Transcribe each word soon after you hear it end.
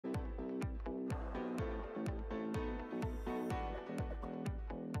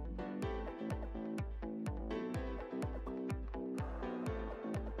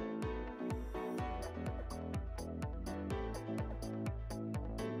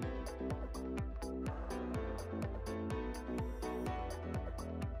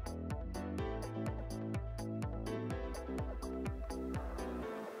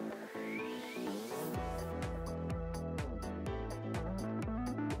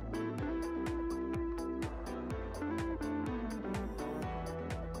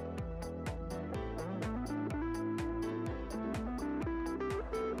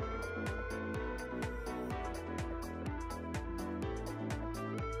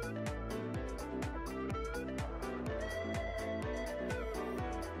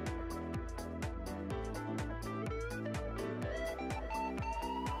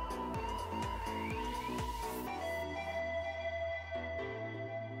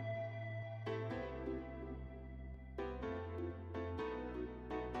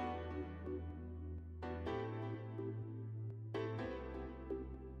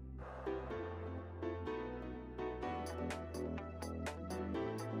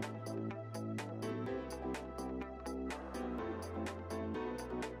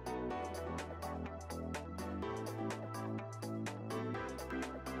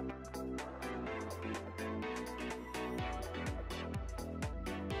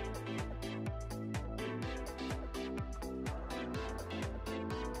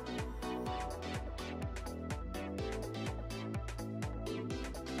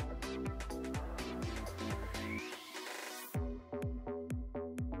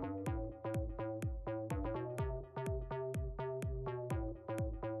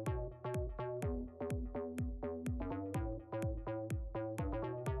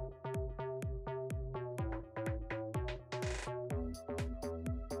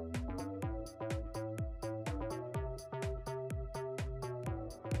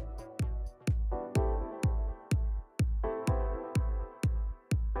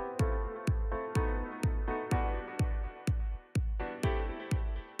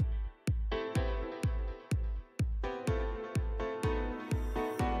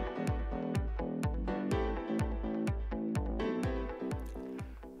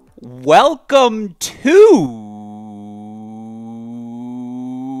Welcome to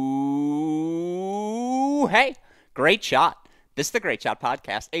Hey, Great Shot. This is the Great Shot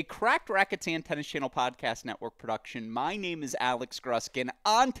Podcast, a Cracked Racquets and Tennis Channel Podcast Network production. My name is Alex Gruskin.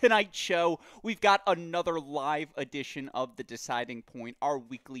 On tonight's show, we've got another live edition of The Deciding Point, our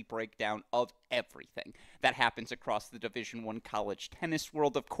weekly breakdown of everything that happens across the Division I college tennis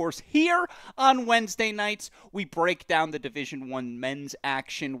world. Of course, here on Wednesday nights, we break down the Division I men's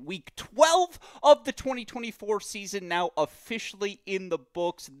action. Week 12 of the 2024 season now officially in the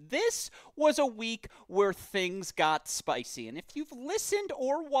books. This was a week where things got spicy. And if you've listened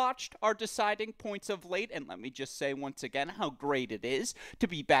or watched our Deciding Points of late, and let me just say once again how great it is to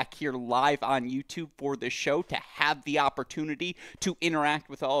be back here live on YouTube for this show, to have the opportunity to interact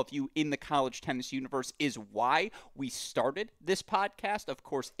with all of you in the college tennis universe is why we started this podcast. Of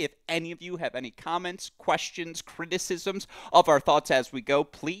course, if any of you have any comments, questions, criticisms of our thoughts as we go,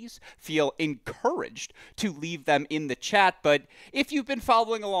 please feel encouraged to leave them in the chat. But if you've been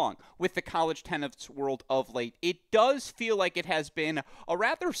following along with the college tennis world of late, it does feel like it has been a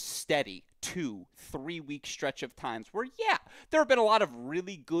rather steady 2-3 week stretch of times where, yeah, there have been a lot of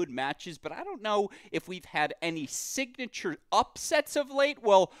really good matches, but I don't know if we've had any signature upsets of late.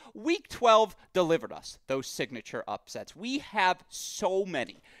 Well, week 12 delivered us those signature upsets. We have so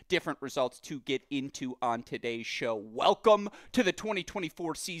many different results to get into on today's show. Welcome to the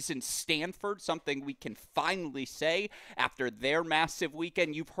 2024 season, Stanford, something we can finally say after their massive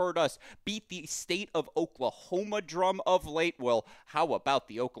weekend. You've heard us beat the state of Oklahoma drum of late. Well, how about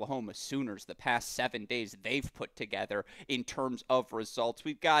the Oklahoma Sooners? The past 7 days they've put together in terms of results.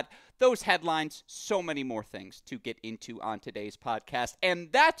 We've got those headlines, so many more things to get into on today's podcast, and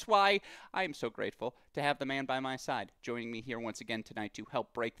that's why I am so grateful to have the man by my side joining me here once again tonight to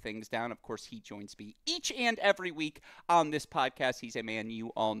help break things down. Of course, he joins me each and every week on this podcast. He's a man you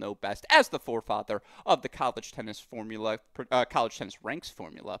all know best as the forefather of the college tennis formula, college tennis ranks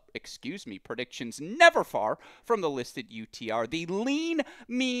formula, predictions never far from the listed UTR, the lean,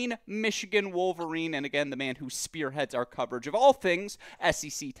 mean Michigan Wolverine, and again, the man who spearheads our coverage of all things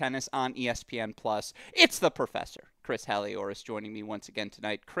SEC tennis on ESPN+. It's the professor, Chris Halioris, joining me once again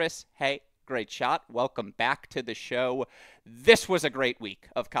tonight. Chris, hey. Great shot. Welcome back to the show. This was a great week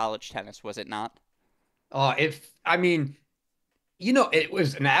of college tennis, was it not? It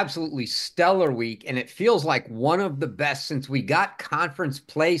was an absolutely stellar week, and it feels like one of the best since we got conference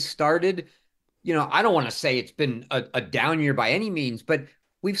play started. I don't want to say it's been a down year by any means, but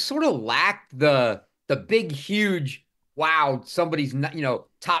we've sort of lacked the big, huge, wow, somebody's not,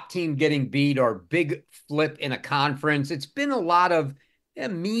 top team getting beat or big flip in a conference. It's been a lot of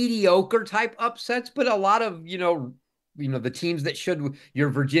mediocre type upsets, but a lot of, the teams that should, your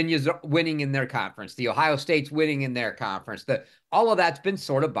Virginia's winning in their conference, the Ohio State's winning in their conference, all of that's been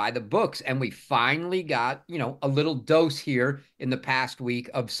sort of by the books. And we finally got, a little dose here in the past week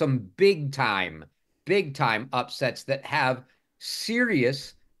of some big time upsets that have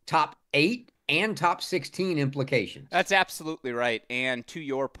serious top 8 and top 16 implications. That's absolutely right. And to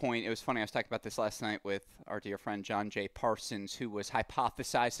your point, it was funny. I was talking about this last night with our dear friend John J. Parsons, who was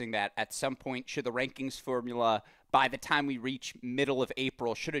hypothesizing that at some point, should the rankings formula, by the time we reach middle of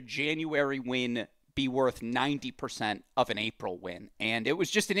April, should a January win be worth 90% of an April win? And it was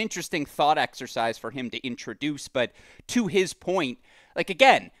just an interesting thought exercise for him to introduce. But to his point,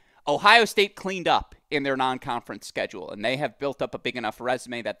 again, Ohio State cleaned up in their non-conference schedule, and they have built up a big enough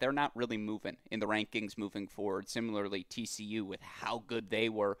resume that they're not really moving in the rankings moving forward. Similarly, TCU, with how good they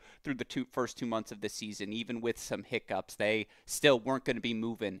were through the first 2 months of the season, even with some hiccups, they still weren't going to be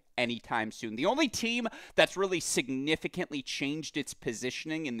moving anytime soon. The only team that's really significantly changed its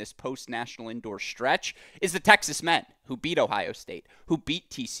positioning in this post-national indoor stretch is the Texas men, who beat Ohio State, who beat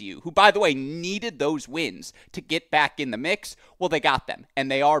TCU, who, by the way, needed those wins to get back in the mix. Well, they got them,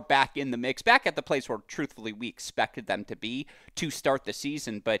 and they are back in the mix, back at the place where truthfully we expected them to be to start the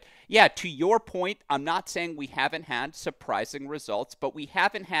season. But yeah, to your point, I'm not saying we haven't had surprising results, but we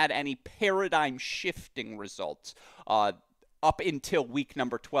haven't had any paradigm shifting results up until week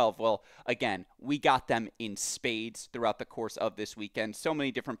number 12. Well, again, we got them in spades throughout the course of this weekend. So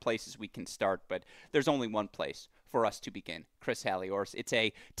many different places we can start, but there's only one place for us to begin. Chris Halioris. It's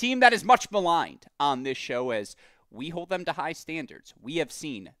a team that is much maligned on this show, as we hold them to high standards. We have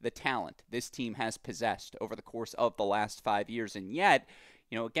seen the talent this team has possessed over the course of the last 5 years, and yet,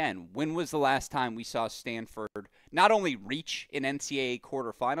 again, when was the last time we saw Stanford not only reach an NCAA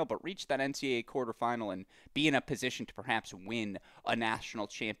quarterfinal, but reach that NCAA quarterfinal and be in a position to perhaps win a national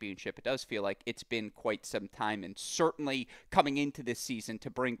championship? It does feel like it's been quite some time, and certainly coming into this season to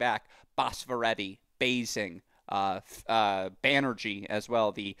bring back Bosvaretti, Basing, Banerjee as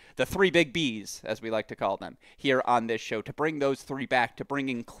well, the three big Bs, as we like to call them, here on this show, to bring those three back, to bring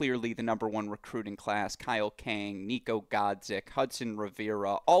in clearly the number one recruiting class, Kyle Kang, Nico Godzik, Hudson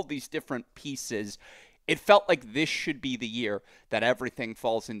Rivera, all these different pieces. It felt like this should be the year that everything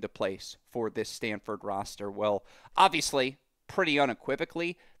falls into place for this Stanford roster. Well, obviously, pretty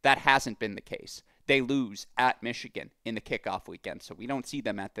unequivocally, that hasn't been the case. They lose at Michigan in the kickoff weekend, so we don't see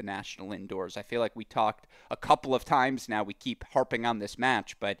them at the national indoors. I feel like we talked a couple of times now. We keep harping on this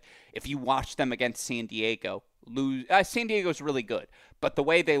match, but if you watch them against San Diego, San Diego's really good, but the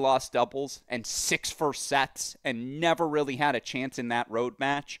way they lost doubles and 6 first sets and never really had a chance in that road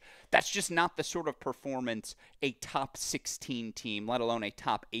match, that's just not the sort of performance a top 16 team, let alone a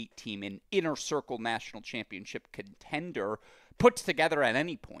top 8 team, an inner circle national championship contender puts together at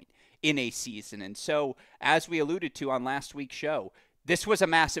any point in a season. And so, as we alluded to on last week's show, this was a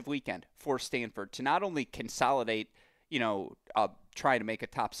massive weekend for Stanford to not only consolidate, trying to make a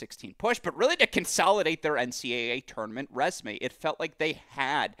top 16 push, but really to consolidate their NCAA tournament resume. It felt like they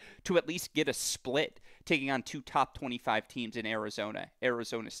had to at least get a split, taking on 2 top 25 teams in Arizona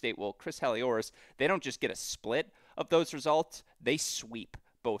State. Well, Chris Halioris, they don't just get a split of those results, they sweep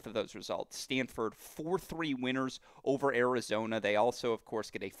both of those results. Stanford 4-3 winners over Arizona. They also, of course,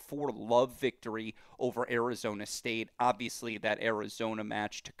 get a 4-love victory over Arizona State. Obviously, that Arizona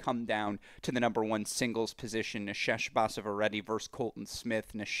match to come down to the number one singles position, Nishesh Basavareddy versus Colton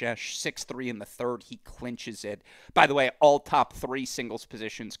Smith. Nishesh 6-3 in the third. He clinches it. By the way, all top 3 singles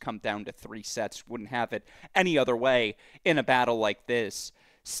positions come down to 3 sets. Wouldn't have it any other way in a battle like this.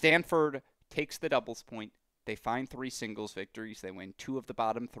 Stanford takes the doubles point. They find 3 singles victories. They win 2 of the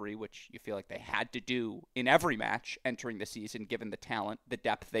bottom 3, which you feel like they had to do in every match entering the season, given the talent, the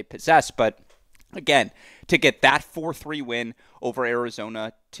depth they possess. But again, to get that 4-3 win over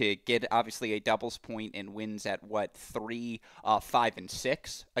Arizona, to get obviously a doubles point and wins at 3, 5, and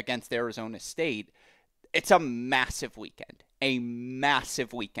 6 against Arizona State, it's a massive weekend. A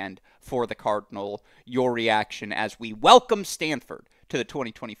massive weekend for the Cardinal. Your reaction as we welcome Stanford to the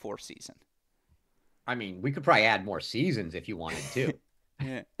 2024 season? I mean, we could probably add more seasons if you wanted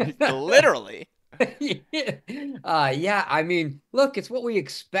to. Literally. Yeah, I mean, look, it's what we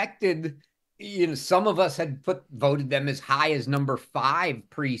expected. Some of us had voted them as high as number 5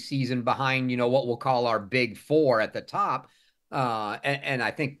 preseason behind, what we'll call our big 4 at the top. And I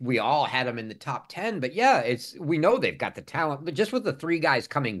think we all had them in the top 10. But yeah, we know they've got the talent. But just with the 3 guys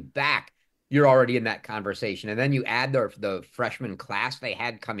coming back, you're already in that conversation. And then you add the freshman class they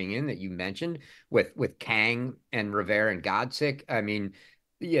had coming in that you mentioned with Kang and Rivera and Godzik. I mean,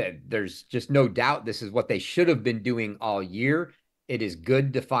 yeah, there's just no doubt this is what they should have been doing all year. It is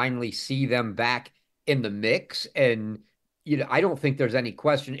good to finally see them back in the mix. And, I don't think there's any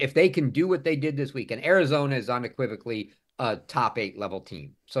question. If they can do what they did this week, and Arizona is unequivocally a top 8 level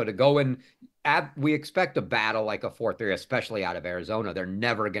team. So to go in, we expect a battle like a 4-3, especially out of Arizona. They're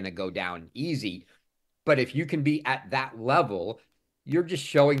never going to go down easy. But if you can be at that level, you're just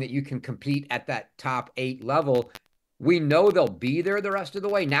showing that you can compete at that top 8 level. We know they'll be there the rest of the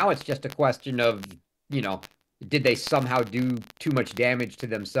way. Now it's just a question of, did they somehow do too much damage to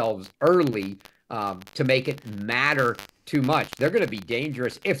themselves early to make it matter too much? They're going to be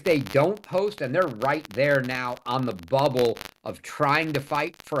dangerous if they don't host, and they're right there now on the bubble of trying to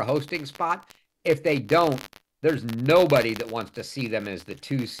fight for a hosting spot. If they don't, there's nobody that wants to see them as the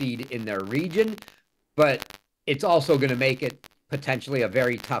 2 seed in their region, but it's also going to make it potentially a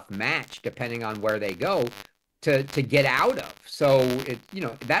very tough match depending on where they go to get out of. So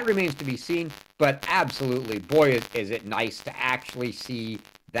that remains to be seen, but absolutely, boy, is it nice to actually see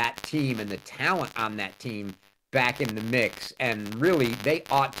that team and the talent on that team back in the mix. And really, they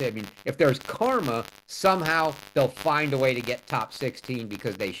ought to, if there's karma, somehow they'll find a way to get top 16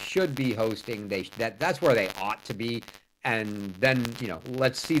 because they should be hosting. That's where they ought to be. And then,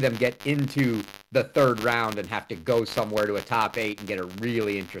 let's see them get into the 3rd round and have to go somewhere to a top 8 and get a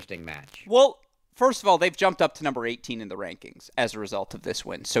really interesting match. Well, first of all, they've jumped up to number 18 in the rankings as a result of this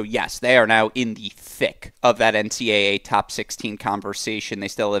win. So, yes, they are now in the thick of that NCAA top 16 conversation. They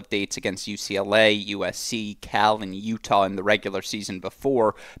still have dates against UCLA, USC, Cal, and Utah in the regular season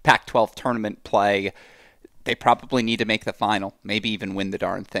before Pac-12 tournament play. They probably need to make the final, maybe even win the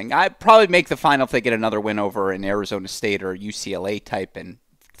darn thing. I'd probably make the final if they get another win over an Arizona State or UCLA type and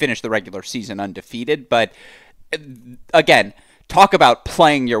finish the regular season undefeated. But, again, talk about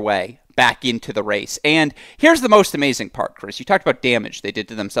playing your way back into the race. And here's the most amazing part, Chris. You talked about damage they did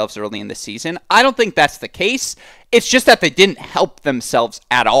to themselves early in the season. I don't think that's the case. It's just that they didn't help themselves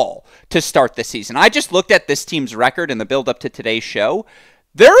at all to start the season. I just looked at this team's record in the build-up to today's show.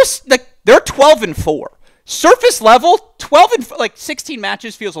 They're 12-4 Surface level, 12 and like 16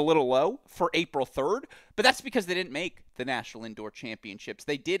 matches feels a little low for April 3rd, but that's because they didn't make the National Indoor Championships.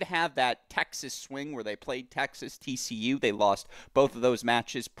 They did have that Texas swing where they played Texas, TCU. They lost both of those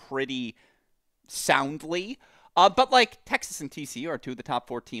matches pretty soundly. But like Texas and TCU are two of the top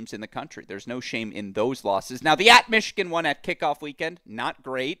 4 teams in the country. There's no shame in those losses. Now, the at Michigan one at kickoff weekend, not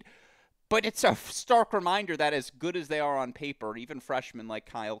great. But it's a stark reminder that as good as they are on paper, even freshmen like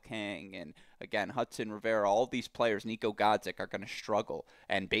Kyle Kang and, again, Hudson Rivera, all these players, Nico Godzik, are going to struggle.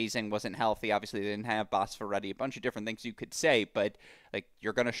 And Basing wasn't healthy. Obviously, they didn't have Bosferetti, a bunch of different things you could say. But, like,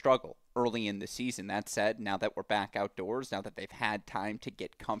 you're going to struggle early in the season. That said, now that we're back outdoors, now that they've had time to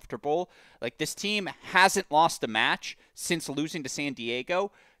get comfortable, like, this team hasn't lost a match since losing to San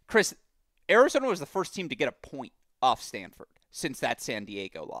Diego. Chris, Arizona was the first team to get a point off Stanford since that San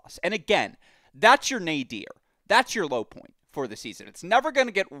Diego loss. And again, that's your nadir. That's your low point for the season. It's never going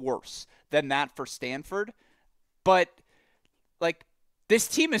to get worse than that for Stanford. But, like, this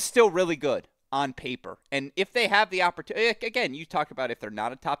team is still really good on paper. And if they have the opportunity, again, you talk about if they're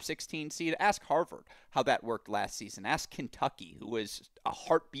not a top 16 seed, ask Harvard how that worked last season. Ask Kentucky, who was a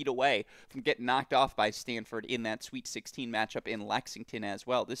heartbeat away from getting knocked off by Stanford in that Sweet 16 matchup in Lexington as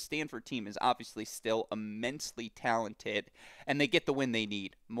well. This Stanford team is obviously still immensely talented, and they get the win they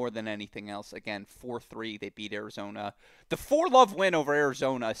need more than anything else. Again, 4-3, they beat Arizona. The 4-love win over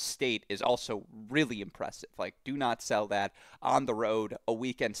Arizona State is also really impressive. Like, do not sell that on the road. A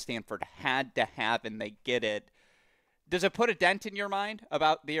weekend Stanford had to have, and they get it. Does it put a dent in your mind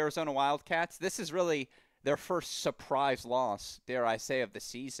about the Arizona Wildcats? This is really their first surprise loss, dare I say, of the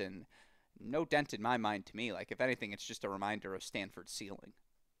season. No dent in my mind to me. Like, if anything, it's just a reminder of Stanford's ceiling.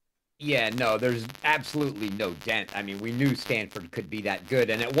 Yeah, no, there's absolutely no dent. I mean, we knew Stanford could be that good,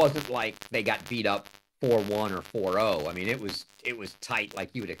 and it wasn't like they got beat up 4-1 or 4-0. I mean, it was tight like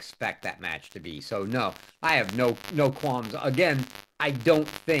you would expect that match to be. So no, I have no qualms. Again, I don't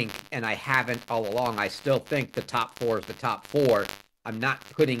think, and I haven't all along, I still think the top 4 is the top 4. I'm not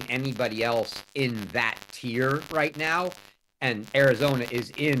putting anybody else in that tier right now. And Arizona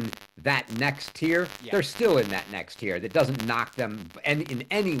is in that next tier. Yeah. They're still in that next tier. That doesn't knock them in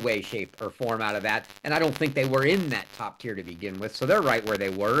any way, shape, or form out of that. And I don't think they were in that top tier to begin with. So they're right where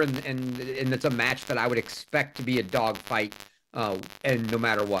they were. And it's a match that I would expect to be a dogfight, and no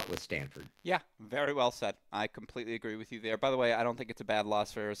matter what with Stanford. Yeah, very well said. I completely agree with you there. By the way, I don't think it's a bad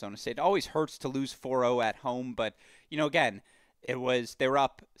loss for Arizona State. It always hurts to lose 4-0 at home. But, again, they were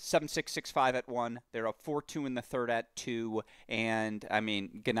up 7-6, 6-5 at 1. They were up 4-2 in the third at 2. And, I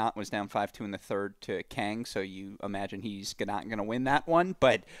mean, Gannat was down 5-2 in the third to Kang, so you imagine he's not going to win that one.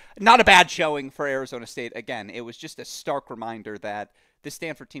 But not a bad showing for Arizona State. Again, it was just a stark reminder that this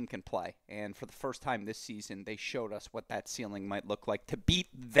Stanford team can play. And for the first time this season, they showed us what that ceiling might look like. To beat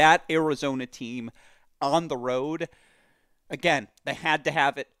that Arizona team on the road, again, they had to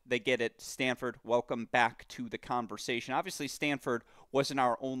have it. They get it. Stanford, welcome back to the conversation. Obviously, Stanford wasn't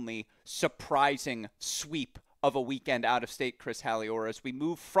our only surprising sweep of a weekend out of state, Chris Halioris. We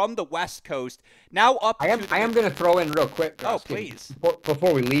move from the West Coast now up I am going to throw in real quick, Gruskin, Oh, please.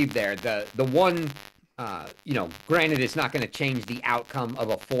 Before we leave there, the one, granted it's not going to change the outcome of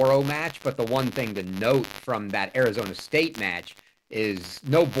a 4-0 match, but the one thing to note from that Arizona State match is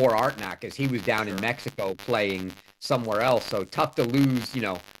no Bor Artnak, as he was down in Mexico playing somewhere else. So tough to lose,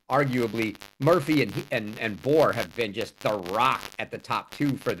 arguably Murphy and Bor have been just the rock at the top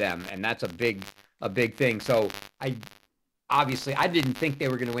 2 for them. And that's a big thing. So I didn't think they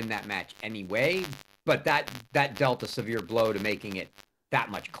were going to win that match anyway, but that dealt a severe blow to making it that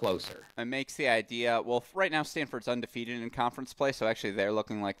much closer. It makes the idea, well, right now Stanford's undefeated in conference play, so actually they're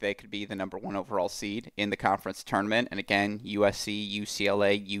looking like they could be the number 1 overall seed in the conference tournament. And again, USC,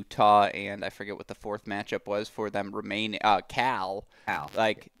 UCLA, Utah, and I forget what the 4th matchup was for them remaining, Cal.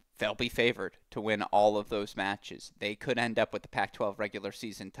 Like, they'll be favored to win all of those matches. They could end up with the Pac-12 regular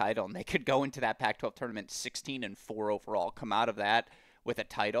season title, and they could go into that Pac-12 tournament 16-4 overall, come out of that with a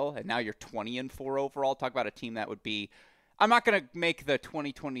title, and now you're 20-4 overall. Talk about a team that would be, I'm not going to make the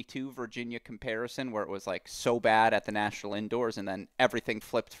 2022 Virginia comparison where it was like so bad at the national indoors and then everything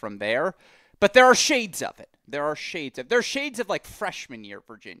flipped from there. But there are shades of it. There's shades of like freshman year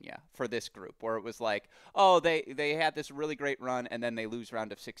Virginia for this group where it was like, oh, they had this really great run and then they lose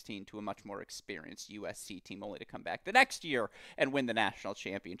round of 16 to a much more experienced USC team only to come back the next year and win the national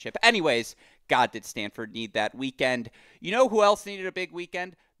championship. Anyways, God, did Stanford need that weekend. You know who else needed a big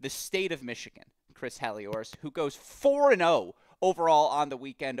weekend? The state of Michigan. Chris Halioris, who goes 4-0 overall on the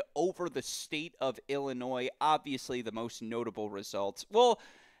weekend over the state of Illinois. Obviously, the most notable results. Well,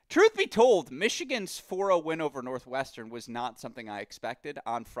 Truth be told, Michigan's 4-0 win over Northwestern was not something I expected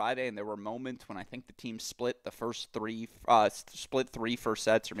on Friday, and there were moments when I think the team split the split three first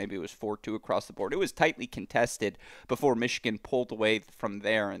sets, or maybe it was 4-2 across the board. It was tightly contested before Michigan pulled away from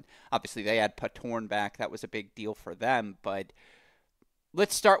there, and obviously they had Patorn back. That was a big deal for them, but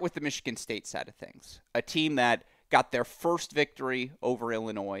let's start with the Michigan State side of things. A team that got their first victory over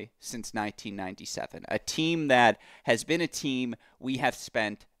Illinois since 1997. A team that has been a team we have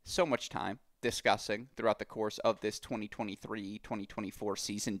spent so much time discussing throughout the course of this 2023-2024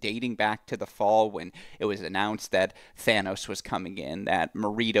 season, dating back to the fall when it was announced that Thanos was coming in, that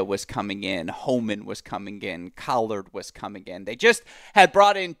Merida was coming in, Homan was coming in, Collard was coming in. They just had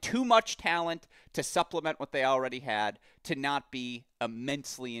brought in too much talent to supplement what they already had to not be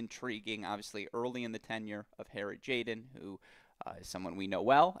immensely intriguing. Obviously, early in the tenure of Harry Jaden, who is someone we know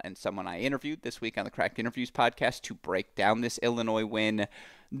well and someone I interviewed this week on the Cracked Interviews podcast to break down this Illinois win.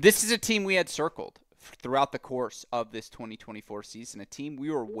 This is a team we had circled throughout the course of this 2024 season, a team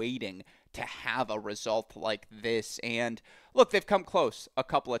we were waiting to have a result like this. And look, they've come close a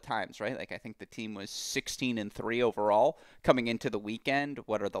couple of times, right? Like I think the team was 16-3 overall coming into the weekend.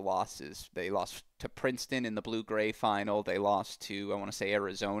 What are the losses? They lost to Princeton in the Blue-Gray final. They lost to, I want to say,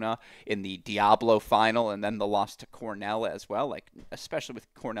 Arizona in the Diablo final, and then the loss to Cornell as well, like especially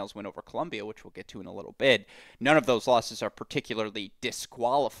with Cornell's win over Columbia, which we'll get to in a little bit. None of those losses are particularly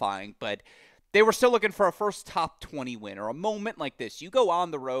disqualifying, but they were still looking for a first top 20 win or a moment like this. You go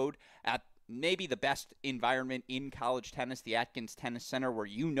on the road at maybe the best environment in college tennis, the Atkins Tennis Center, where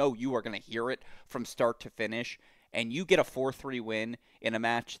you know you are going to hear it from start to finish, and you get a 4-3 win in a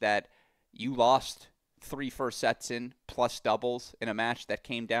match that you lost 3 first sets in, plus doubles, in a match that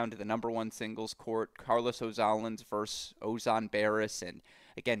came down to the number one singles court, Carlos Ozalins versus Ozan Barris, and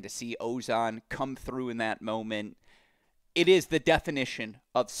again, to see Ozan come through in that moment, it is the definition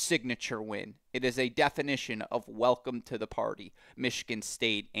of signature win. It is a definition of welcome to the party, Michigan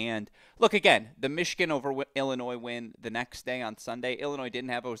State. And look, again, the Michigan over Illinois win the next day on Sunday. Illinois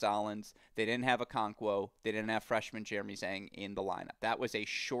didn't have Ozalins. They didn't have Okonkwo. They didn't have freshman Jeremy Zhang in the lineup. That was a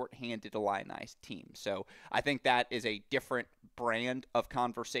shorthanded Illini team. So I think that is a different brand of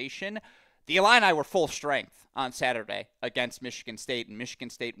conversation. The Illini were full strength on Saturday against Michigan State, and Michigan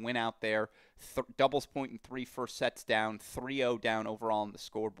State went out there, doubles point in 3 first sets down, 3-0 down overall on the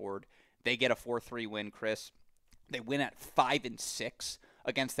scoreboard. They get a 4-3 win, Chris. They win at 5-6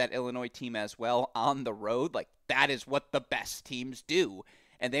 against that Illinois team as well on the road. Like, that is what the best teams do.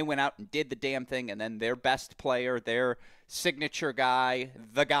 And they went out and did the damn thing, and then their best player, their signature guy,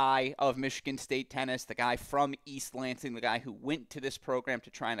 the guy of Michigan State tennis, the guy from East Lansing, the guy who went to this program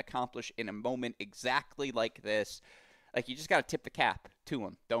to try and accomplish in a moment exactly like this. Like, you just got to tip the cap to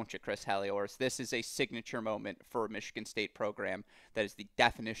him, don't you, Chris Halioris? This is a signature moment for a Michigan State program that is the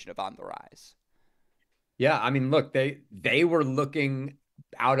definition of on the rise. Yeah, I mean, look, they were looking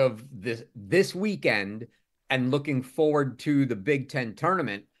out of this weekend and looking forward to the Big Ten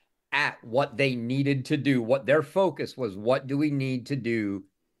tournament at what they needed to do, what their focus was. What do we need to do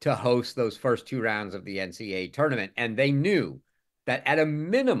to host those first 2 rounds of the NCAA tournament? And they knew that at a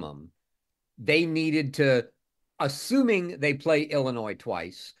minimum, they needed to, assuming they play Illinois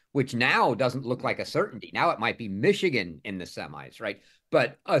twice, which now doesn't look like a certainty. Now it might be Michigan in the semis, right?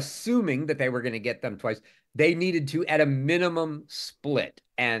 But assuming that they were going to get them twice, they needed to, at a minimum, split.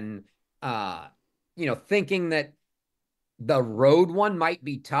 And, thinking that the road one might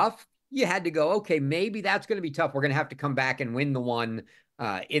be tough, you had to go, okay, maybe that's going to be tough. We're going to have to come back and win the one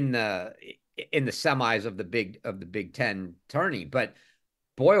in the semis of the Big Ten tourney. But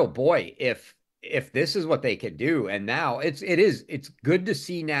boy, oh boy, if this is what they could do, and now it's good to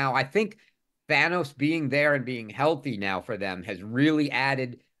see now. I think Thanos being there and being healthy now for them has really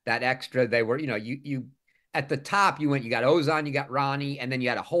added that extra. They were, you at the top, you got Ozan, you got Ronnie, and then you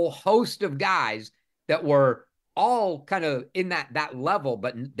had a whole host of guys that were all kind of in that level,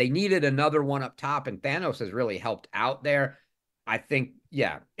 but they needed another one up top, and Thanos has really helped out there. I think,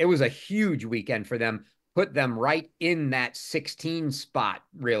 yeah, it was a huge weekend for them, put them right in that 16 spot,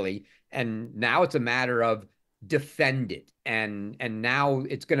 really. And now it's a matter of defend it. And now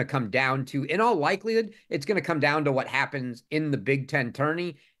it's going to come down to, in all likelihood, it's going to come down to what happens in the Big Ten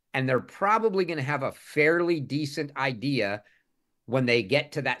tourney. And they're probably going to have a fairly decent idea when they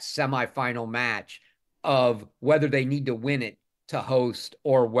get to that semifinal match of whether they need to win it to host,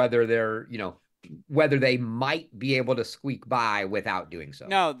 or whether they're, whether they might be able to squeak by without doing so.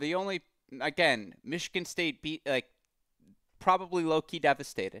 No, again, Michigan State probably low-key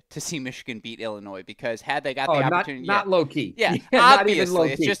devastated to see Michigan beat Illinois because had they got Oh, the not opportunity, yeah, not low key. yeah, Yeah, not even obviously, low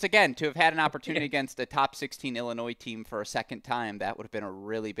it's key. just again to have had an opportunity against a top 16 Illinois team for a second time. That would have been a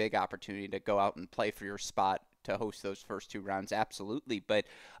really big opportunity to go out and play for your spot to host those first two rounds, absolutely. But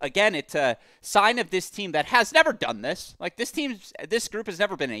again, it's a sign of this team that has never done this. Like this group has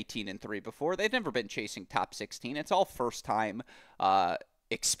never been 18-3 before. They've never been chasing top 16. It's all first time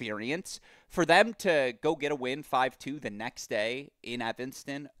experience for them to go get a win 5-2 the next day in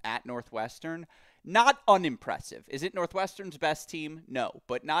Evanston at Northwestern. Not unimpressive. Is it Northwestern's best team? No,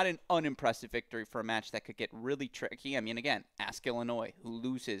 but not an unimpressive victory for a match that could get really tricky. I mean, again, ask Illinois, who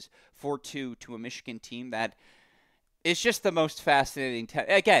loses 4-2 to a Michigan team that is just the most fascinating.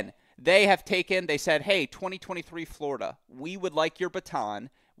 Again, they said, hey, 2023 Florida, we would like your baton.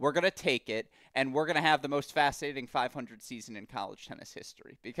 We're going to take it, and we're going to have the most fascinating 500 season in college tennis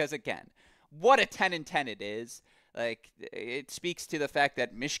history. Because, again, what a 10-10 it is. Like, it speaks to the fact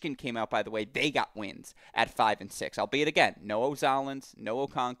that Michigan came out, by the way, they got wins at 5-6. Albeit, again, no Ozalins, no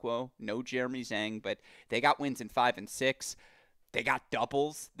Okonkwo, no Jeremy Zhang, but they got wins in 5-6. They got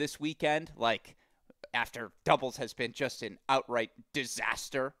doubles this weekend. Like, after doubles has been just an outright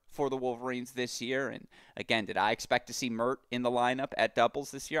disaster for the Wolverines this year. And again, did I expect to see Mert in the lineup at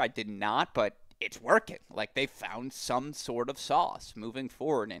doubles this year? I did not, but it's working. Like, they found some sort of sauce moving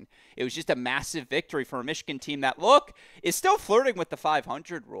forward. And it was just a massive victory for a Michigan team that, look, is still flirting with the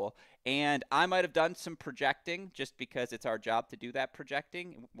 500 rule. And I might have done some projecting just because it's our job to do that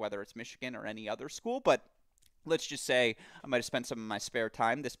projecting, whether it's Michigan or any other school. But let's just say I might have spent some of my spare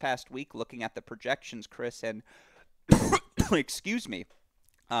time this past week looking at the projections, Chris, and excuse me,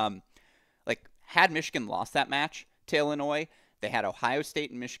 like, had Michigan lost that match to Illinois, they had Ohio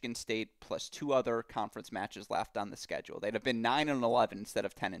State and Michigan State plus two other conference matches left on the schedule. They'd have been 9-11 instead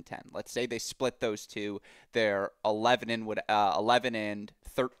of 10-10. Let's say they split those two; they're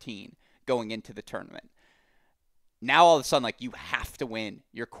 11-13 going into the tournament. Now all of a sudden, like, you have to win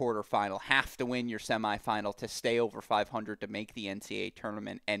your quarterfinal, have to win your semifinal to stay over 500 to make the NCAA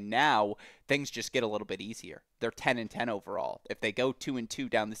tournament. And now things just get a little bit easier. They're 10-10 overall. If they go 2-2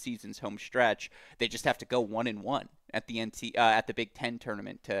 down the season's home stretch, they just have to go 1-1 at the Big Ten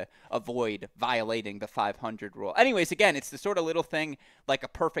tournament to avoid violating the 500 rule. Anyways, again, it's the sort of little thing like a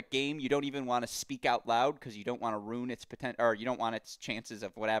perfect game. You don't even want to speak out loud because you don't want to ruin its potential, or you don't want its chances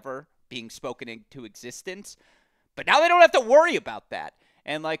of whatever being spoken into existence. But now they don't have to worry about that.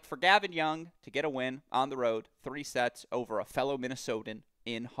 And, like, for Gavin Young to get a win on the road, 3 sets over a fellow Minnesotan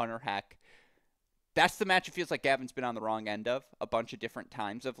in Hunter Heck, that's the match it feels like Gavin's been on the wrong end of a bunch of different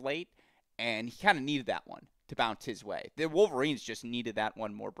times of late. And he kind of needed that one to bounce his way. The Wolverines just needed that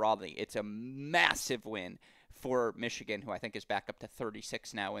one more broadly. It's a massive win for Michigan, who I think is back up to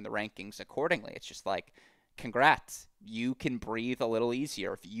 36 now in the rankings accordingly. It's just like, congrats. You can breathe a little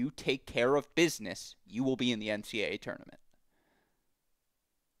easier. If you take care of business, you will be in the NCAA tournament.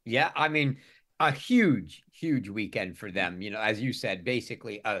 Yeah, I mean, a huge, huge weekend for them. As you said,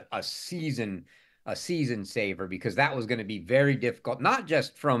 basically a season saver, because that was going to be very difficult, not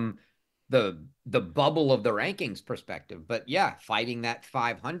just from the bubble of the rankings perspective, but yeah, fighting that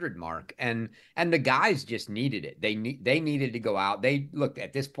 500 mark. And the guys just needed it. They needed to go out. They looked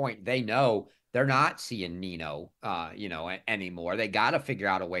at this point, they know they're not seeing Nino, anymore. They got to figure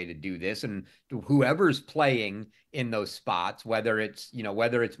out a way to do this. And whoever's playing in those spots, whether it's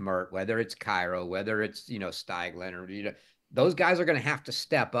Mert, whether it's Cairo, whether it's, Steiglin, or, those guys are going to have to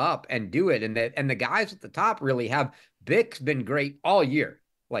step up and do it. And the guys at the top really have. Bick's been great all year.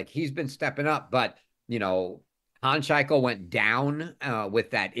 Like, he's been stepping up, but, Hanscheichel went down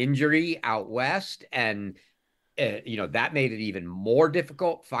with that injury out west, and that made it even more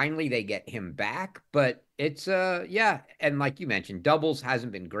difficult. Finally, they get him back, but it's yeah. And like you mentioned, doubles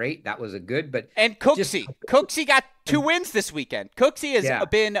hasn't been great. That was a good, but And Cooksey got 2 wins this weekend. Cooksey has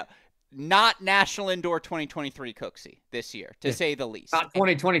been not National Indoor 2023 Cooksey this year, to say the least. Not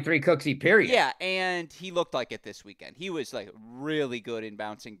 2023 Cooksey, period. Yeah, and he looked like it this weekend. He was, like, really good in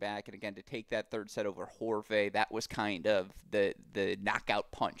bouncing back. And again, to take that third set over Horvey, that was kind of the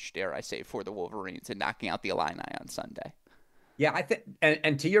knockout punch, dare I say, for the Wolverines and knocking out the Illini on Sunday. Yeah, I think,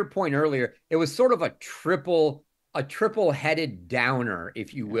 and to your point earlier, it was sort of a triple-headed downer,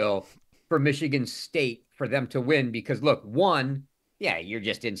 if you will, for Michigan State for them to win, because look, one, yeah, you're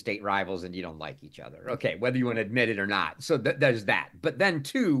just in-state rivals and you don't like each other. Okay, whether you want to admit it or not. So there's that. But then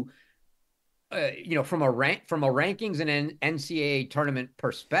two, from a rankings and NCAA tournament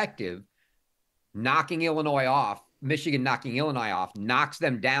perspective, Michigan knocking Illinois off, knocks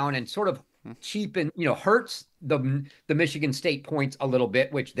them down and sort of hurts the Michigan State points a little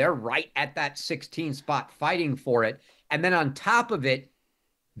bit, which they're right at that 16 spot fighting for it. And then on top of it,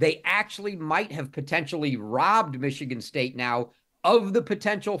 they actually might have potentially robbed Michigan State now of the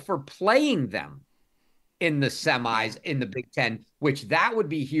potential for playing them in the Yeah. semis in the Big Ten, which that would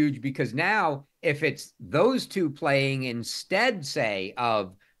be huge because now if it's those two playing instead, say,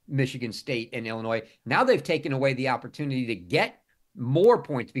 of Michigan State and Illinois, now they've taken away the opportunity to get more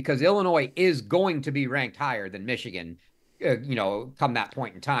points because Illinois is going to be ranked higher than Michigan, come that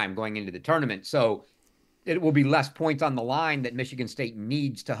point in time going into the tournament. So it will be less points on the line that Michigan State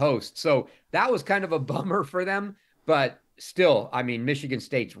needs to host. So that was kind of a bummer for them, but still, I mean, Michigan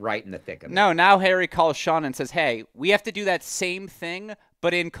State's right in the thick of it. No, now Harry calls Sean and says, "Hey, we have to do that same thing,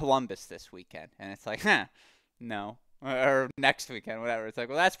 but in Columbus this weekend." And it's like, no, or next weekend, whatever. It's like,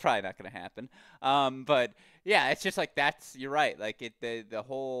 well, that's probably not going to happen. But yeah, it's just like you're right. Like the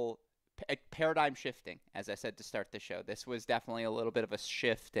whole paradigm shifting, as I said to start the show. This was definitely a little bit of a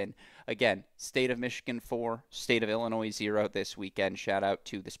shift. And again, State of Michigan 4, State of Illinois 0 this weekend. Shout out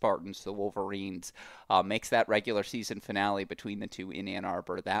to the Spartans, the Wolverines. Makes that regular season finale between the two in Ann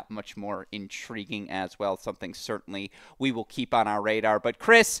Arbor that much more intriguing as well. Something certainly we will keep on our radar. But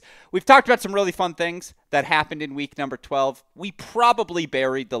Chris, we've talked about some really fun things that happened in week number 12. We probably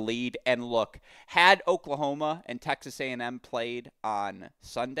buried the lead. And look, had Oklahoma and Texas A&M played on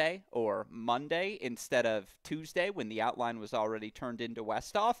Sunday or Monday instead of Tuesday when the outline was already turned into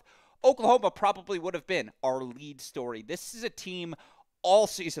Westhoff, Oklahoma probably would have been our lead story. This is a team all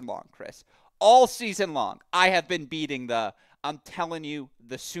season long, Chris. All season long, I have been beating I'm telling you,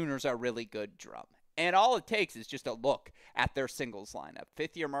 the Sooners are really good drum. And all it takes is just a look at their singles lineup.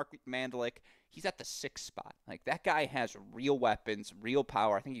 Fifth-year Mark Mandalik, he's at the 6th spot. Like, that guy has real weapons, real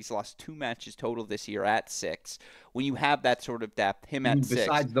power. I think he's lost 2 matches total this year at 6. When you have that sort of depth, him at 6.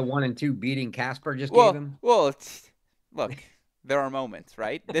 Besides the 1 and 2 beating Casper just gave him? Well, look, there are moments,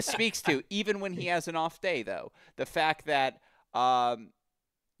 right? This speaks to, even when he has an off day, though, the fact that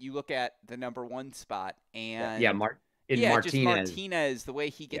you look at the number 1 spot and Martinez. Just Martinez, the way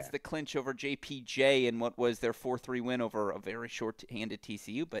he gets the clinch over JPJ in what was their 4-3 win over a very short-handed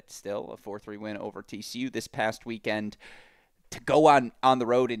TCU, but still a 4-3 win over TCU this past weekend. To go on the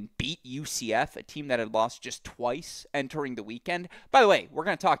road and beat UCF, a team that had lost just twice entering the weekend. By the way, we're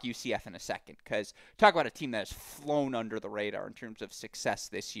going to talk UCF in a second because talk about a team that has flown under the radar in terms of success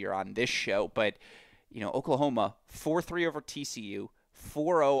this year on this show. But, Oklahoma, 4-3 over TCU,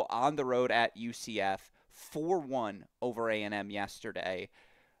 4-0 on the road at UCF, 4-1 over A&M yesterday.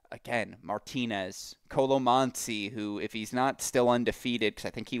 Again, Martinez, Colomansi, who, if he's not still undefeated, because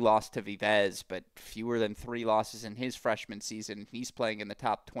I think he lost to Vivez, but fewer than 3 losses in his freshman season, he's playing in the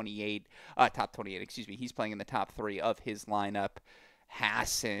top 28, he's playing in the top 3 of his lineup.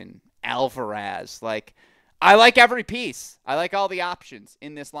 Hassan, Alvarez, I like every piece. I like all the options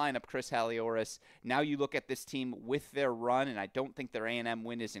in this lineup, Chris Halioris. Now you look at this team with their run, and I don't think their A&M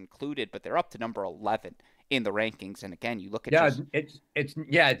win is included, but they're up to number 11 in the rankings. And again, you look at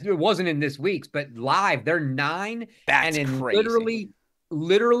it wasn't in this week's, but live they're 9. That's and in crazy.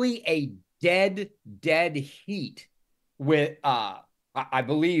 literally a dead heat with I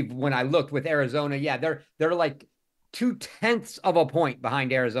believe when I looked with Arizona. Yeah, they're like 0.2 of a point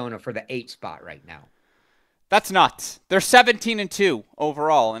behind Arizona for the 8th spot right now. That's nuts. They're 17-2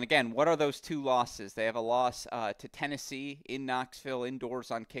 overall. And again, what are those 2 losses? They have a loss to Tennessee in Knoxville indoors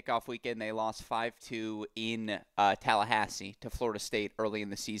on kickoff weekend. They lost 5-2 in Tallahassee to Florida State early in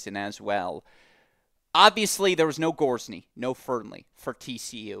the season as well. Obviously, there was no Gorsney, no Fernley for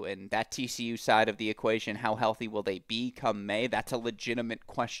TCU. And that TCU side of the equation, how healthy will they be come May? That's a legitimate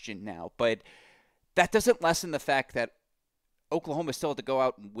question now. But that doesn't lessen the fact that Oklahoma still had to go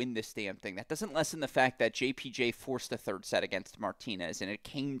out and win this damn thing. That doesn't lessen the fact that JPJ forced a 3rd set against Martinez, and it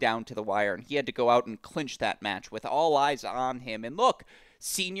came down to the wire, and he had to go out and clinch that match with all eyes on him. And look,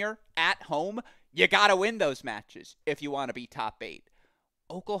 senior at home, you got to win those matches if you want to be top 8.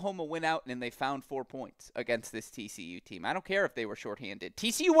 Oklahoma went out and they found 4 points against this TCU team. I don't care if they were shorthanded.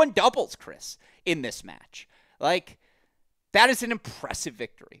 TCU won doubles, Chris, in this match. That is an impressive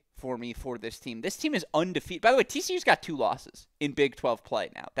victory for me for this team. This team is undefeated. By the way, TCU's got 2 losses in Big 12 play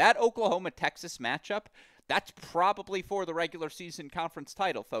now. That Oklahoma-Texas matchup, that's probably for the regular season conference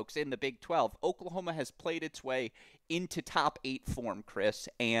title, folks, in the Big 12. Oklahoma has played its way into top 8 form, Chris,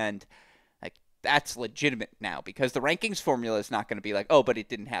 and that's legitimate now because the rankings formula is not going to be like, oh, but it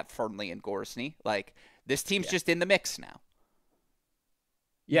didn't have Fernley and Gorsney. This team's just in the mix now.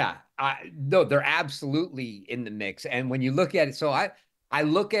 Yeah, no, they're absolutely in the mix. And when you look at it, so I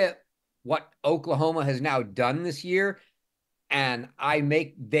look at what Oklahoma has now done this year, and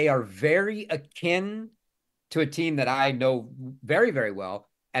they are very akin to a team that I know very, very well,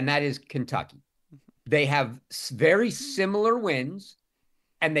 and that is Kentucky. They have very similar wins,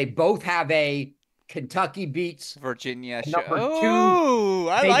 and they both have a Kentucky beats Virginia. number two. Oh,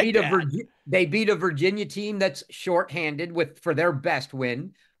 I like that. They beat a Virginia team that's shorthanded with for their best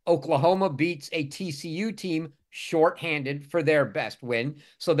win. Oklahoma beats a TCU team shorthanded for their best win.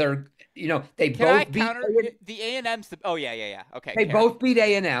 So they Can I both beat counter the A&M's? Oh, yeah, yeah, yeah. Okay, they both beat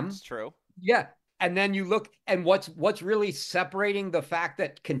A&M. it's true. Yeah. And then you look, and what's really separating the fact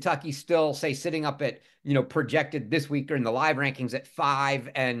that Kentucky's still, say, sitting up at, projected this week or in the live rankings at 5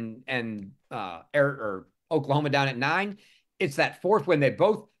 or Oklahoma down at 9. It's that fourth win.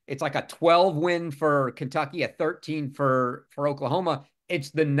 It's like a 12 win for Kentucky, a 13 for Oklahoma. It's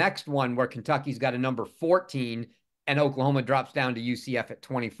the next one where Kentucky's got a number 14 and Oklahoma drops down to UCF at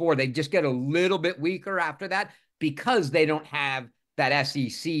 24. They just get a little bit weaker after that because they don't have that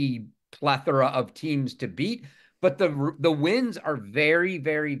SEC plethora of teams to beat. But the wins are very,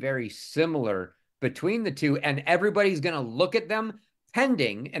 very, very similar between the two, and everybody's going to look at them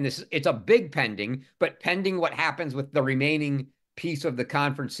pending, and it's a big pending, but pending what happens with the remaining piece of the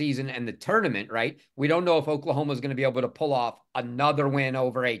conference season and the tournament, right? We don't know if Oklahoma is going to be able to pull off another win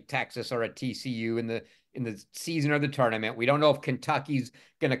over a Texas or a TCU in the season or the tournament. We don't know if Kentucky's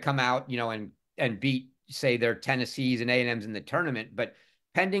going to come out, and beat, say, their Tennessees and A&Ms in the tournament. But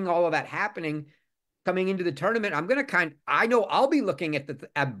pending all of that happening, coming into the tournament, I know I'll be looking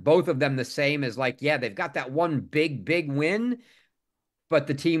at both of them the same as, like, yeah, they've got that one big win, but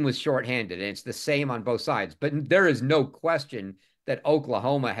the team was shorthanded, and it's the same on both sides. But there is no question that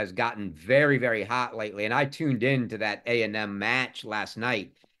Oklahoma has gotten very, very hot lately. And I tuned into that A&M match last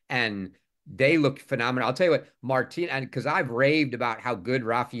night, and they looked phenomenal. I'll tell you what, Martin, and because I've raved about how good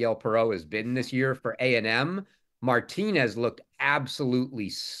Rafael Perot has been this year for A&M, Martinez looked absolutely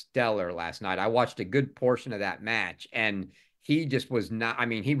stellar last night. I watched a good portion of that match, and he just was not, I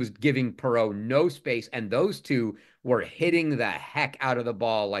mean, he was giving Perot no space, and those two were hitting the heck out of the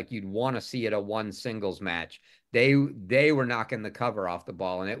ball like you'd want to see at a one singles match. They were knocking the cover off the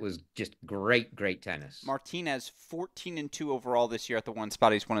ball, and it was just great tennis. Martinez 14-2 overall this year at the one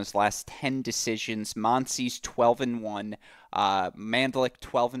spot. He's won his last 10 decisions. Monsi's 12-1. Mandlik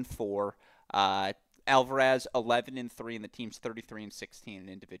 12-4. Alvarez 11-3, and the team's 33-16 in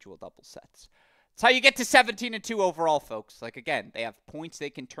individual double sets. That's how you get to 17-2 overall, folks. Like, again, they have points they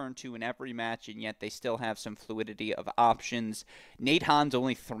can turn to in every match, and yet they still have some fluidity of options. Nate Hahn's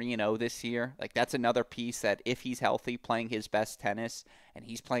only 3-0 this year. Like, that's another piece that if he's healthy, playing his best tennis, and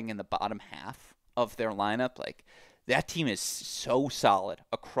he's playing in the bottom half of their lineup, like, that team is so solid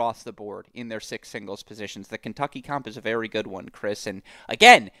across the board in their six singles positions. The Kentucky comp is a very good one, Chris. And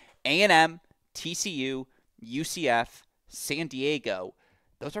again, A&M, TCU, UCF, San Diego,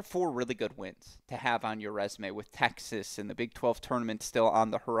 those are four really good wins to have on your resume, with Texas and the Big 12 tournament still on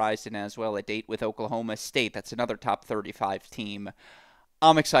the horizon as well. A date with Oklahoma State. That's another top 35 team.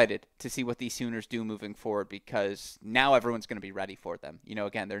 I'm excited to see what these Sooners do moving forward, because now everyone's going to be ready for them.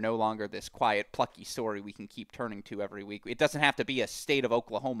 Again, they're no longer this quiet, plucky story we can keep turning to every week. It doesn't have to be a State of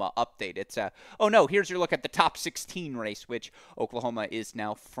Oklahoma update. It's oh no, here's your look at the top 16 race, which Oklahoma is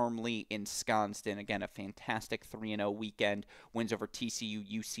now firmly ensconced in. Again, a fantastic 3-0 weekend, wins over TCU,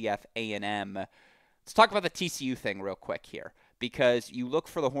 UCF, A&M. Let's talk about the TCU thing real quick here, because you look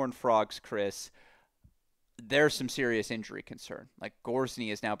for the Horned Frogs, Chris. There's some serious injury concern. Like, Gorsny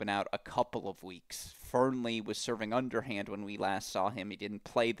has now been out a couple of weeks. Fernley was serving underhand when we last saw him. He didn't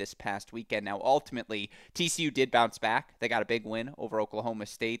play this past weekend. Now, ultimately, TCU did bounce back. They got a big win over Oklahoma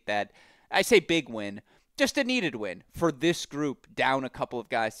State. That, I say big win, just a needed win for this group, down a couple of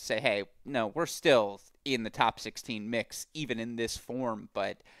guys to say, hey, no, we're still in the top 16 mix, even in this form.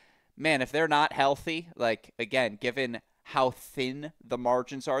 But, man, if they're not healthy, like, again, given how thin the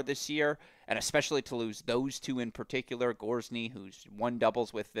margins are this year, and especially to lose those two in particular, Gorsny, who's won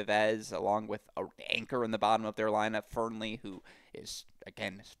doubles with Vivez, along with an anchor in the bottom of their lineup, Fernley, who is,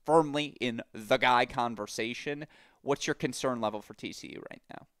 again, firmly in the guy conversation. What's your concern level for TCU right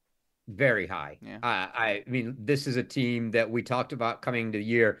now? Very high. Yeah. I mean, this is a team that we talked about coming to the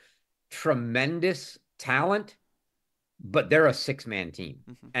year. Tremendous talent, but they're a six-man team.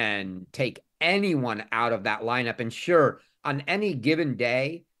 Mm-hmm. And take anyone out of that lineup, and sure, on any given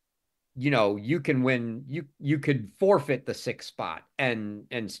day, you can win, you could forfeit the sixth spot and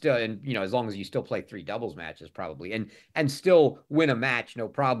still, and as long as you still play three doubles matches probably, and still win a match, no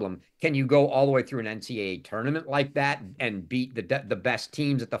problem. Can you go all the way through an NCAA tournament like that and beat the best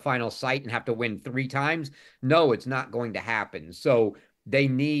teams at the final site and have to win three times? No, it's not going to happen. So they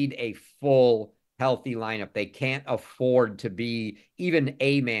need a full healthy lineup. They can't afford to be even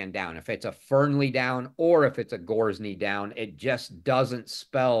a man down. If it's a Fernley down or if it's a Gorsny down, it just doesn't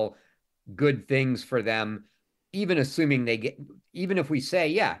spell good things for them, even assuming they get, even if we say,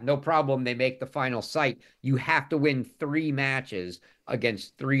 yeah, no problem, they make the final site, you have to win 3 matches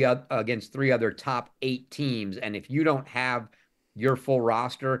against three other top 8 teams. And if you don't have your full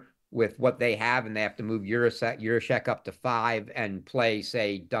roster with what they have, and they have to move Jurasek up to 5 and play,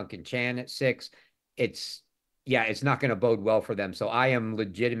 say, Duncan Chan at 6, it's yeah, it's not going to bode well for them. So I am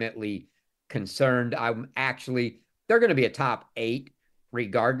legitimately concerned. I'm actually, they're going to be a top 8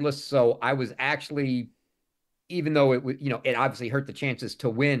 regardless. So I was actually, even though it obviously hurt the chances to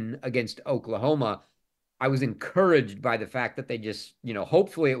win against Oklahoma, I was encouraged by the fact that they just,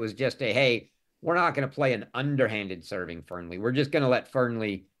 hopefully it was just a, hey, we're not going to play an underhanded serving Fernley. We're just going to let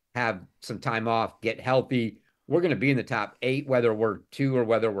Fernley have some time off, get healthy. We're going to be in the top 8, whether we're 2 or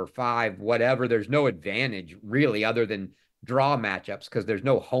whether we're 5, whatever. There's no advantage really other than draw matchups because there's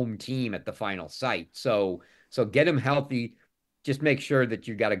no home team at the final site. So get him healthy. Just make sure that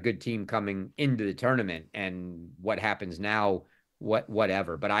you got a good team coming into the tournament, and what happens now,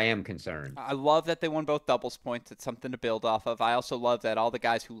 whatever. But I am concerned. I love that they won both doubles points. It's something to build off of. I also love that all the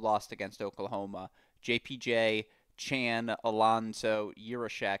guys who lost against Oklahoma, JPJ, Chan, Alonso,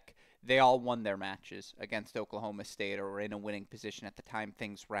 Jurasek, they all won their matches against Oklahoma State or were in a winning position at the time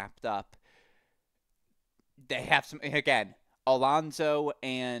things wrapped up. They have some, again, Alonso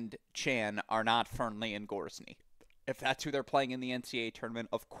and Chan are not Fernley and Gorsny. If that's who they're playing in the NCAA tournament,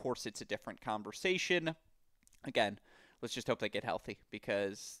 of course it's a different conversation. Again, let's just hope they get healthy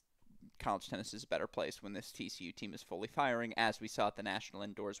because college tennis is a better place when this TCU team is fully firing, as we saw at the National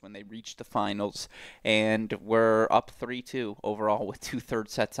Indoors when they reached the finals and were up 3-2 overall with 2/3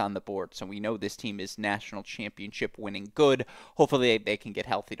 sets on the board. So we know this team is national championship winning good. Hopefully they can get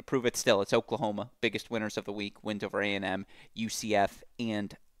healthy to prove it. Still, it's Oklahoma, biggest winners of the week, wins over A&M, UCF,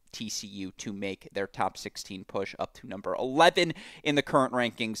 and TCU to make their top 16 push up to number 11 in the current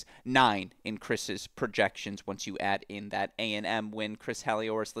rankings, 9 in Chris's projections once you add in that A&M win. Chris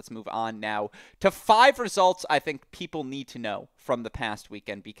Halioris, let's move on now to 5 results I think people need to know from the past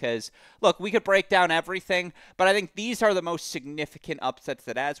weekend because, look, we could break down everything, but I think these are the most significant upsets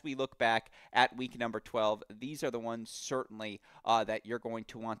that as we look back at week number 12, these are the ones certainly that you're going